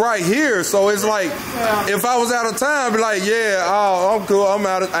I be right here, so it's like if I was out of time, I'd be like, yeah, I'm cool. I'm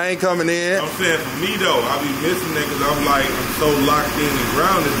out. I ain't coming in. I'm saying for me though, I be missing that because I'm like I'm so locked in and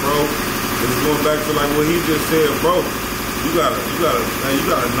grounded, bro. And it's going back to like what he just said, bro. You gotta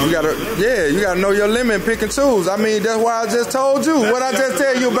know. You gotta know your limit, pick and choose. I mean, that's why I just told you. What I just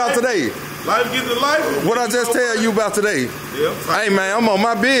tell you about today. Life get to life. What I just tell you about today. Yeah. Hey man, I'm on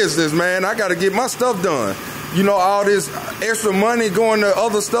my business, man. I gotta get my stuff done. You know, all this extra money going to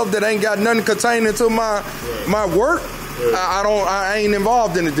other stuff that ain't got nothing containing to my work. I ain't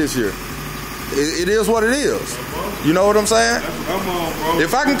involved in it this year. It is what it is. You know what I'm saying?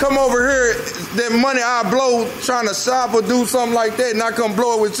 If I can come over here, that money I blow trying to shop or do something like that, and I come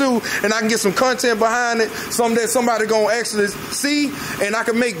blow it with you, and I can get some content behind it, something that somebody gonna actually see, and I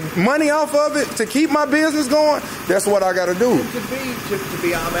can make money off of it to keep my business going, that's what I gotta do. To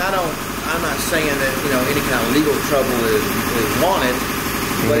be honest, I'm not saying that, you know, any kind of legal trouble is wanted,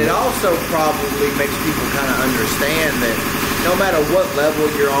 but it also probably makes people kind of understand that no matter what level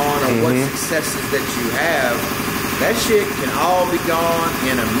you're on or what successes that you have, that shit can all be gone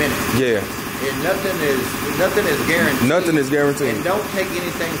in a minute. Yeah. And nothing is guaranteed. Nothing is guaranteed. And don't take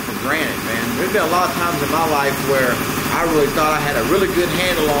anything for granted, man. There's been a lot of times in my life where I really thought I had a really good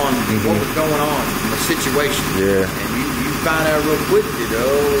handle on what was going on in the situation. Yeah. And you find out real quick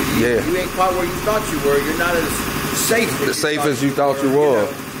that, you ain't quite where you thought you were. You're not as safe as you thought you were.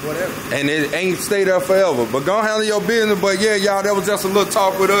 Whatever. And it ain't stay there forever. But go handle your business. But yeah, y'all, that was just a little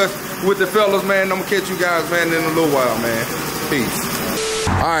talk with us, with the fellas, man. I'm gonna catch you guys, man, in a little while, man. Peace.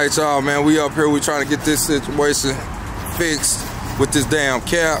 All right, y'all, man. We up here. We trying to get this situation fixed with this damn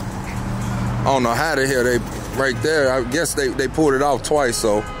cap. I don't know how the hell they right there. I guess they pulled it off twice,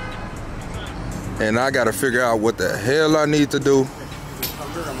 so. And I gotta figure out what the hell I need to do.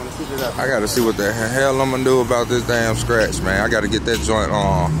 I gotta see what the hell I'm gonna do about this damn scratch, man. I gotta get that joint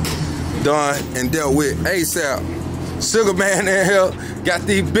done and dealt with ASAP. Sugar Man in here got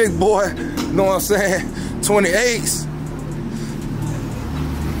these big boy, you know what I'm saying, 28s.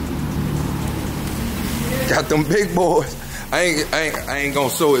 Got them big boys. I ain't gonna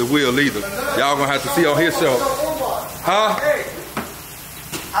show it will either. Y'all gonna have to see on his show. Huh? Hey,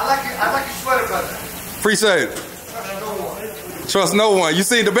 I like your sweater, brother. Appreciate it. Trust no one. You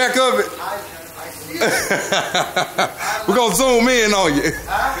seen the back of it? I see it. We're gonna zoom in on you.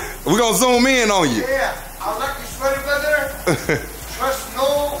 We're gonna zoom in on you. Yeah, I like your sweater, brother. Trust no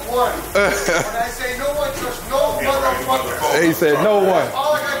one. When I say no one, trust no motherfucker. He said no one.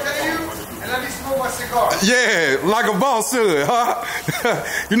 All I gotta tell you, and let me smoke my cigar. Yeah, like a boss should, huh?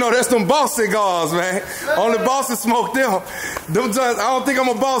 You know, that's them boss cigars, man. Only bosses smoke them. Them just, I don't think I'm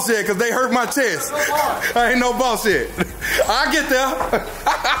a boss yet because they hurt my chest. I ain't no boss yet. I get there. I'm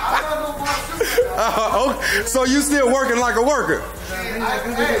not no boss too. Okay. So you still working like a worker? Hey,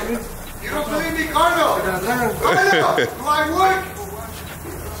 you don't believe me, Carlo? Carlo, do I work?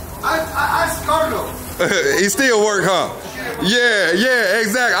 I Carlo. He still work, huh? Yeah,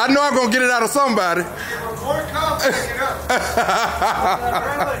 exactly. I know I'm gonna get it out of somebody.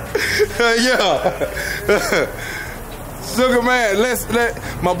 Yeah. Sugar Man,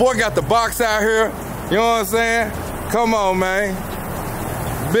 let my boy got the box out here. You know what I'm saying? Come on, man.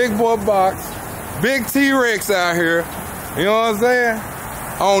 Big boy box. Big T-Rex out here. You know what I'm saying?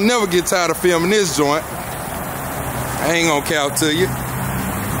 I don't never get tired of filming this joint. I ain't gonna count to you.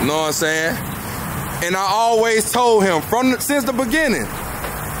 You know what I'm saying? And I always told him since the beginning,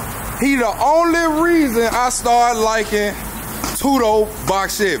 he the only reason I started liking two-door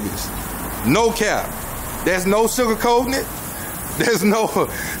box Chevys. No cap. There's no sugarcoating it. There's no,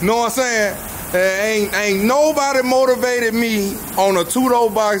 know what I'm saying? Ain't nobody motivated me on a two-door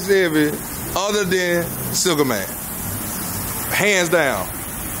box Chevy other than Sugar Man. Hands down.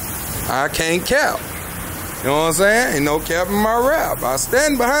 I can't cap. You know what I'm saying? Ain't no cap in my rap. I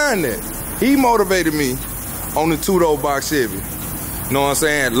stand behind that. He motivated me on the two-door box Chevy. You know what I'm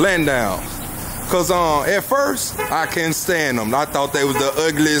saying? Landowns. Cause at first I couldn't stand them. I thought they was the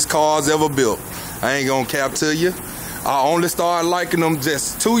ugliest cars ever built. I ain't gonna cap to you. I only started liking them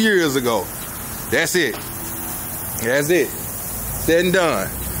just 2 years ago. That's it. That's it. Said and done.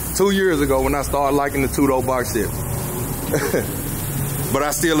 2 years ago when I started liking the two-door box Chevy. But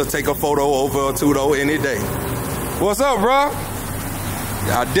I still will take a photo over a two-door any day. What's up, bro?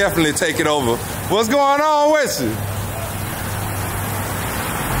 I definitely take it over. What's going on with you?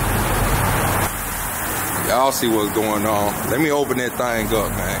 Y'all see what's going on. Let me open that thing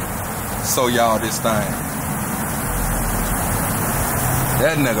up, man. Show y'all this thing.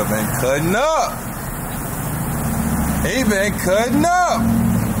 That nigga been cutting up. He been cutting up.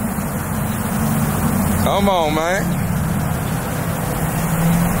 Come on, man.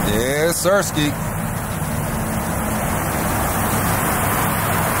 Yeah, Sirski.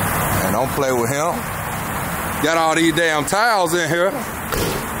 And don't play with him. Got all these damn tiles in here.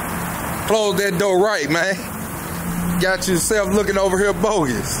 Close that door right, man. Got yourself looking over here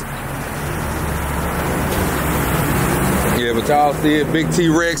bogus. Yeah, but y'all see it, big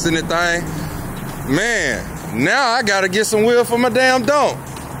T-Rex in the thing. Man, now I gotta get some wheels for my damn Donk.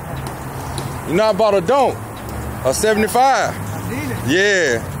 You know I bought a Donk, a 75.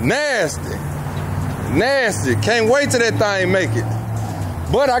 Yeah, nasty. Nasty. Can't wait till that thing make it.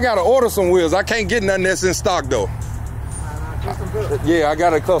 But I gotta order some wheels. I can't get nothing that's in stock though. Yeah, I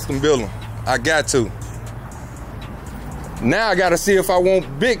gotta custom build them. I got to. Now I gotta see if I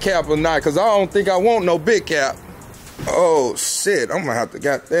want big cap or not, cause I don't think I want no big cap. Oh shit, I'm gonna have to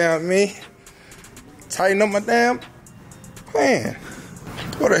goddamn me tighten up my damn plan.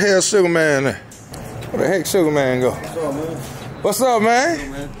 Where the hell Sugar Man at? Where the heck Sugar Man go? What's up,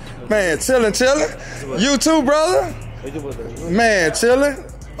 man? Man, chillin'. You too, brother? Man, chillin'.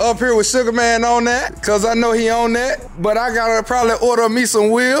 Up here with Sugar Man on that, cause I know he on that. But I gotta probably order me some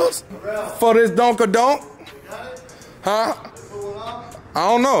wheels for this Donk. Huh? I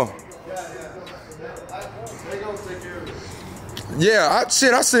don't know. Yeah, I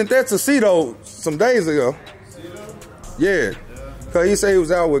sent that to Cito some days ago. Yeah, cause he said he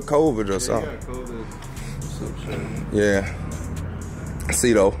was out with COVID or something. Yeah,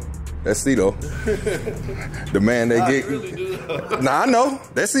 Cito. That's Cito. The man they get. Nah, I know.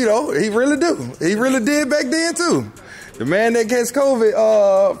 That's Cito. He really do. He really did back then too. The man that gets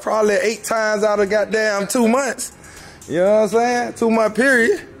COVID probably 8 times out of goddamn 2 months. You know what I'm saying? 2 month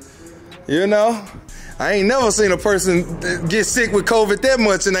period. You know? I ain't never seen a person get sick with COVID that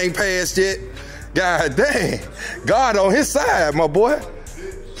much and ain't passed yet. God dang. God on his side, my boy.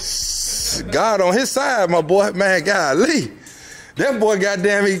 God on his side, my boy. Man, golly. That boy,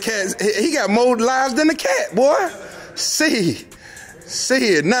 goddamn, he got more lives than the cat, boy. See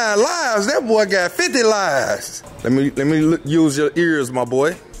it, 9 lives. That boy got 50 lives. Let me use your ears, my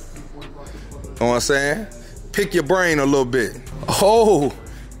boy. Know what I'm saying? Pick your brain a little bit. Oh,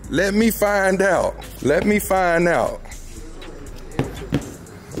 let me find out. Let me find out.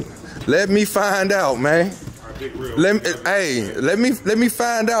 Let me find out, man. Let me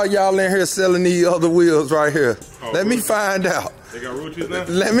find out y'all in here selling these other wheels right here. Let me find out. They got roaches now?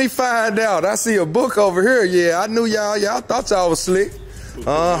 Let me find out. I see a book over here. Yeah, I knew y'all. Y'all thought y'all was slick.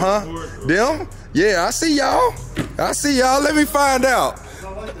 Them? Yeah, I see y'all. I see y'all. Let me find out.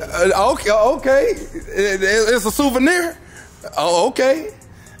 Okay. It's a souvenir? Oh, okay.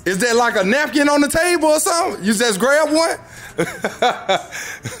 Is that like a napkin on the table or something? You just grab one?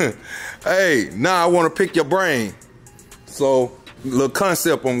 Hey, now I want to pick your brain. So, little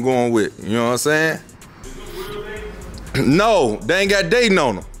concept I'm going with. You know what I'm saying? No, they ain't got dating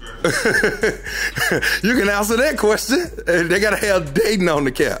on them. You can answer that question. They gotta have dating on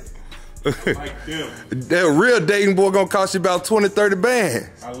the cap. Like them. That real dating boy gonna cost you about 20, 30 bands.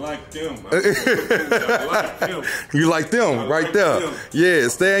 I like them. I like them. You like them right there. Them. Yeah,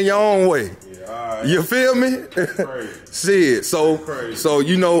 stay in your own way. Yeah, you feel me? See it. So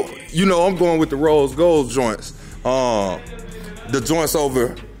you know I'm going with the rose gold joints. The joints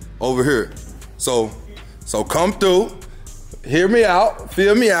over here. So come through. Hear me out,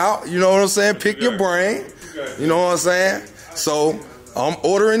 feel me out, you know what I'm saying? Pick your brain, you know what I'm saying? So, I'm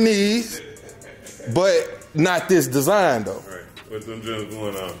ordering these, but not this design though. Right. What's them just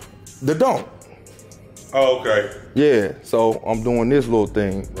going on? The Donk. Oh, okay. Yeah, so I'm doing this little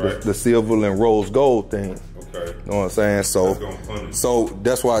thing, right. the silver and rose gold thing. Okay. You know what I'm saying? So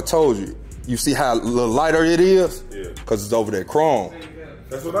that's why I told you, You see how a little lighter it is? Yeah. Because it's over that chrome.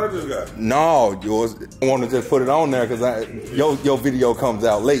 That's what I just got. No, yours. I want to just put it on there because your video comes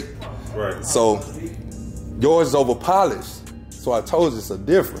out late. Right. So yours is over polished. So I told you it's a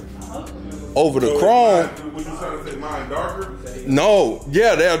different. Over the chrome. Would you trying to say mine darker? No,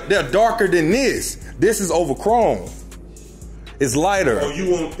 yeah, they're darker than this. This is over chrome. It's lighter. Oh,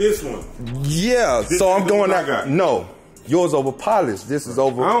 you want this one? Yeah, This so is I'm the doing one I that. got. No, yours over polished. This is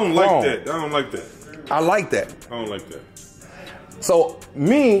over I don't chrome. like that. I don't like that. I like that. I don't like that. So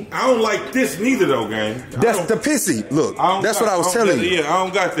me, I don't like this neither though, gang. that's the pissy look. That's what I was telling you. Yeah, I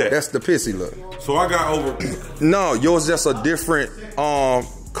don't got that. That's the pissy look. So I got over. No, yours just a different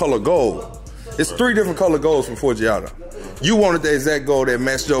color gold. It's 3 different color golds from Forgiatos. You wanted the exact gold that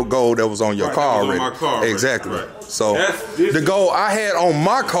matched your gold that was on your car that was already. on my car already. Exactly. Right. So the gold I had on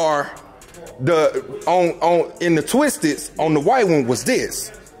my car, in the twisted on the white one was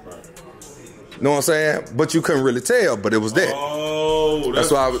this. You know what I'm saying? But you couldn't really tell, but it was that. Oh,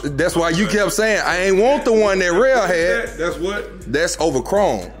 that's why you kept saying I ain't want the one that Rell had. That's what? That's over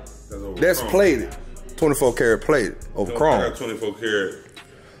chrome. That's chrome. plated. 24 karat plated over chrome. I got 24 karat.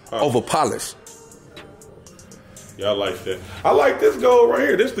 Over polished. Yeah, I like that. I like this gold right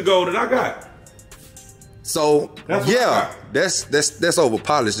here. This the gold that I got. So That's what I yeah, got. that's over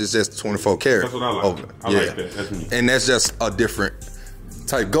polished. It's just 24 karat. That's what I like. Over. I like that. That's me. And that's just a different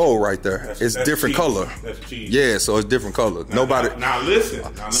type gold right there. It's that's different cheese. color. That's cheese. Yeah, so it's different color. Nobody. Now listen.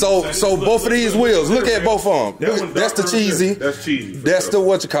 So both of these wheels. Look at both of them. That's the cheesy. That's cheesy. That's the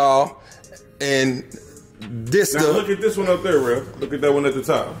what you call. And this now look at this one up there, Rell. Look at that one at the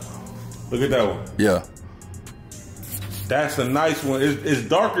top. Look at that one. Yeah. That's a nice one. It's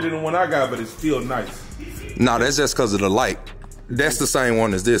darker than the one I got, but it's still nice. No, that's just because of the light. That's the same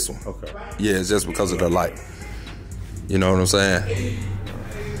one as this one. Okay. Yeah, it's just because of the light. You know what I'm saying?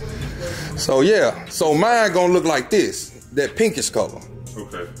 So yeah, so mine gonna look like this, that pinkish color.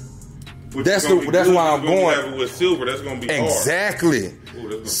 Okay. That's why I'm going. Have it with silver. That's gonna be exactly.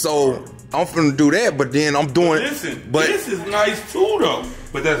 Hard. Ooh, so I'm finna do that, but then I'm doing. But this is nice too, though.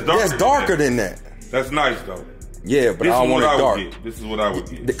 But that's darker. That's darker than that. That's nice though. Yeah, but I don't want it dark. This is what I would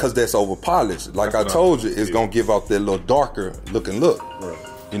get. Because that's over polished. Like I told you, it's gonna give out that little darker looking look. Right.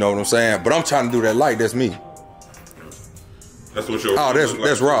 You know what I'm saying? But I'm trying to do that light. That's me. That's what your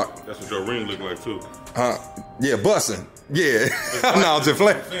that's rock. That's what your ring look like too. Yeah, bussin'. Yeah. No, just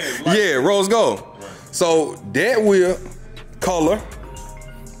playing. Yeah, rose gold. Right. So that wheel color,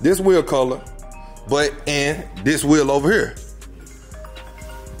 this wheel color, and this wheel over here.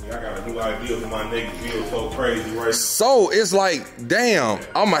 I got a new idea for my next wheel so crazy right now. So it's like, damn,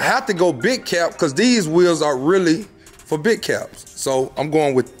 I'm gonna have to go big cap because these wheels are really for big caps. So I'm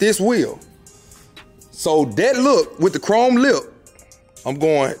going with this wheel. So that look with the chrome lip, I'm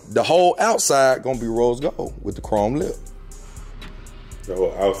going, the whole outside gonna be rose gold with the chrome lip. The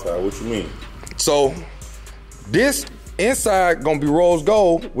whole outside, what you mean? So this inside gonna be rose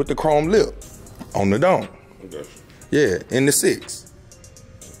gold with the chrome lip on the dome. I got you. Yeah, in the 6.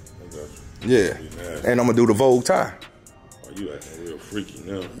 Yeah, and I'm gonna do the Vogue tie. Oh, you acting real freaky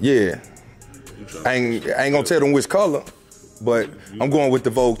now. Yeah, I ain't gonna tell them which color, but I'm going with the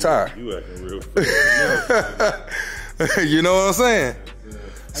Vogue tie. You acting real freaky. You know what I'm saying? Hey,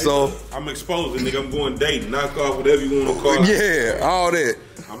 so I'm exposing, nigga. I'm going dating, knock off whatever you want to call it. Yeah, all that.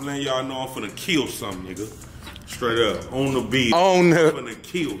 I'm letting y'all know I'm finna kill something, nigga. Straight up, on the beat. On the. I'm finna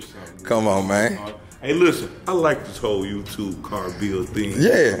kill something. Come on, man. Hey, listen, I like this whole YouTube car bill thing.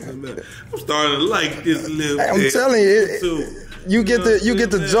 Yeah. I'm starting to like this little bit. I'm telling you, you get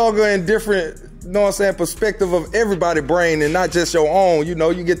the juggle and different, you know what I'm saying, perspective of everybody's brain and not just your own. You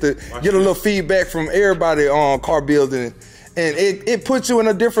know, you get a little feedback from everybody on car building, and it puts you in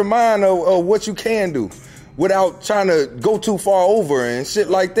a different mind of what you can do without trying to go too far over and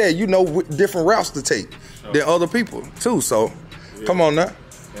shit like that. You know, different routes to take than other people too. So, come on now.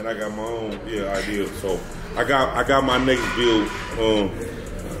 And I got my own idea. So I got my next build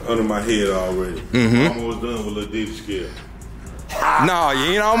under my head already. I'm almost done with Lil Diddy scale. Nah,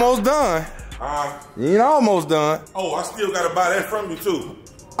 you ain't almost done. You ain't almost done. Oh, I still gotta buy that from you too.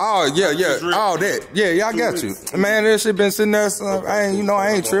 Oh yeah. All that. Yeah, I got you. Man, that shit been sitting there. I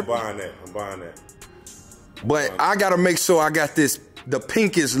ain't tripping. I'm buying that. But I gotta make sure I got the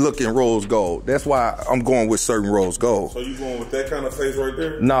pinkish looking rose gold. That's why I'm going with certain rose gold. So you going with that kind of face right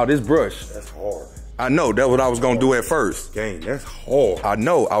there? No, this brush. That's hard. I know, that's what I was gonna do at first. Gang, that's hard. I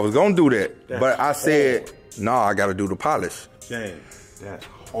know, I was gonna do that. But I said, no, I gotta do the polish. Gang, that's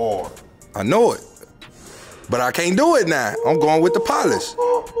hard. I know it. But I can't do it now. I'm going with the polish.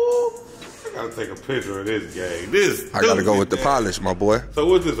 gotta take a picture of this gang. I gotta go with the polish, my boy. So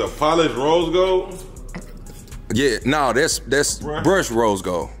what's this, a polished rose gold? Yeah, no, that's brush rose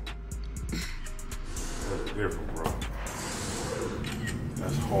gold. That's different, bro.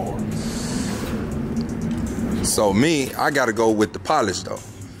 That's hard. So me, I gotta go with the polish though.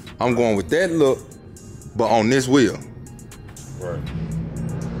 I'm going with that look, but on this wheel. Right.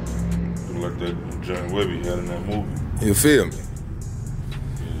 Like that John Webby had in that movie. You feel me?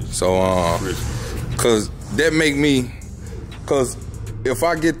 So, cause that make me, cause if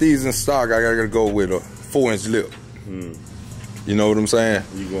I get these in stock, I gotta go with a 4-inch lip. You know what I'm saying?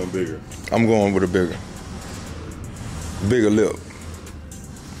 You going bigger? I'm going with a bigger lip.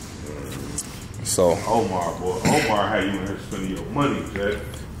 So Omar, boy, Omar had you in here spending your money, Jack.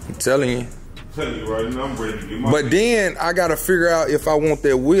 I'm telling you. Right now, I'm ready to get my. But then I gotta figure out if I want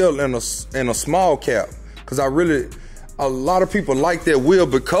that wheel in a small cap, cause a lot of people like that wheel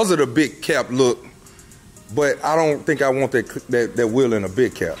because of the big cap look, but I don't think I want that wheel in a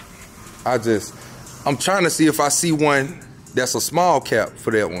big cap. I'm trying to see if I see one that's a small cap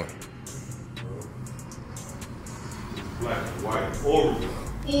for that one. Black and white Oreo.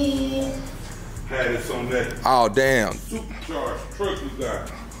 Had this on that. Oh damn. Supercharged truck you got.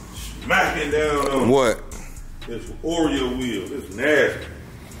 Smacking down on what? This Oreo wheel. It's nasty.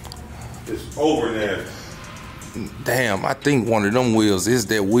 It's over nasty. Damn, I think one of them wheels is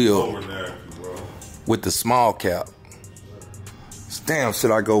that wheel over nasty, bro. With the small cap. Damn,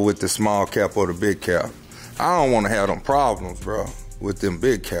 should I go with the small cap or the big cap? I don't want to have them problems, bro, with them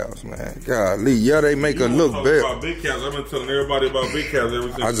big caps, man. Golly, yeah, they make it look better. About big caps. I've been telling everybody about big caps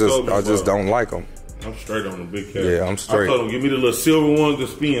ever since. I just don't like them. I'm straight on the big cap. Yeah, I'm straight. I told them, give me the little silver ones to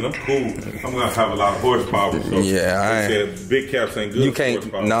spin. I'm cool. I'm gonna have a lot of horsepower. So yeah, I said big caps ain't good. You can't,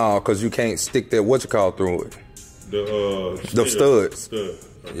 because you can't stick that through it. The studs.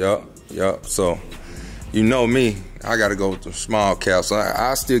 Yup. So, you know me, I gotta go with the small caps.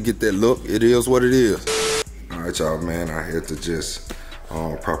 I still get that look. It is what it is. All right, y'all, man. I had to just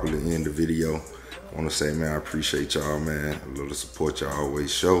properly end the video. I want to say, man, I appreciate y'all, man. A little support y'all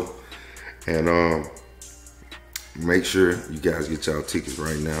always show. And make sure you guys get y'all tickets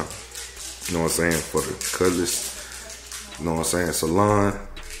right now. You know what I'm saying? For the CUTLASS, you know what I'm saying, salon.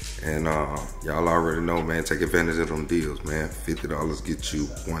 And y'all already know, man, take advantage of them deals, man. $50 get you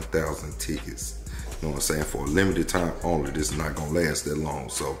 1,000 tickets. You know what I'm saying? For a limited time only. This is not gonna last that long.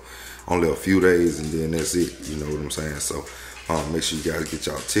 So only a few days and then that's it. You know what I'm saying? So make sure you guys get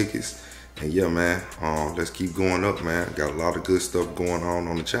y'all tickets. And yeah, man, let's keep going up, man. Got a lot of good stuff going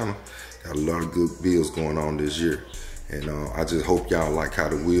on the channel. Got a lot of good builds going on this year. And I just hope y'all like how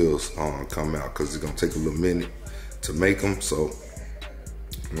the wheels come out, because it's gonna take a little minute to make them. So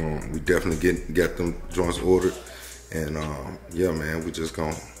we definitely get them joints ordered. And yeah, man, we just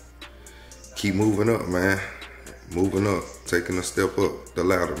gonna keep moving up, man. Moving up, taking a step up the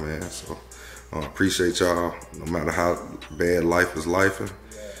ladder, man. So appreciate y'all. No matter how bad life is lifing,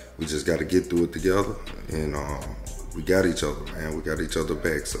 we just got to get through it together. And we got each other, man. We got each other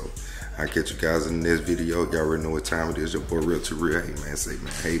back. So I'll catch you guys in the next video. Y'all already know what time it is. Your boy RellToReal. Hey, man, say,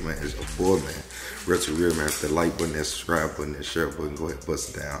 man, hey, man, it's your boy, man. RellToReal, man. Hit that like button, that subscribe button, that share button. Go ahead,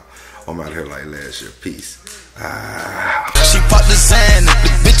 bust it down. I'm out here like last year. Peace. She popped the sand, the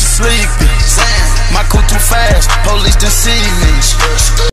bitch is sleepy.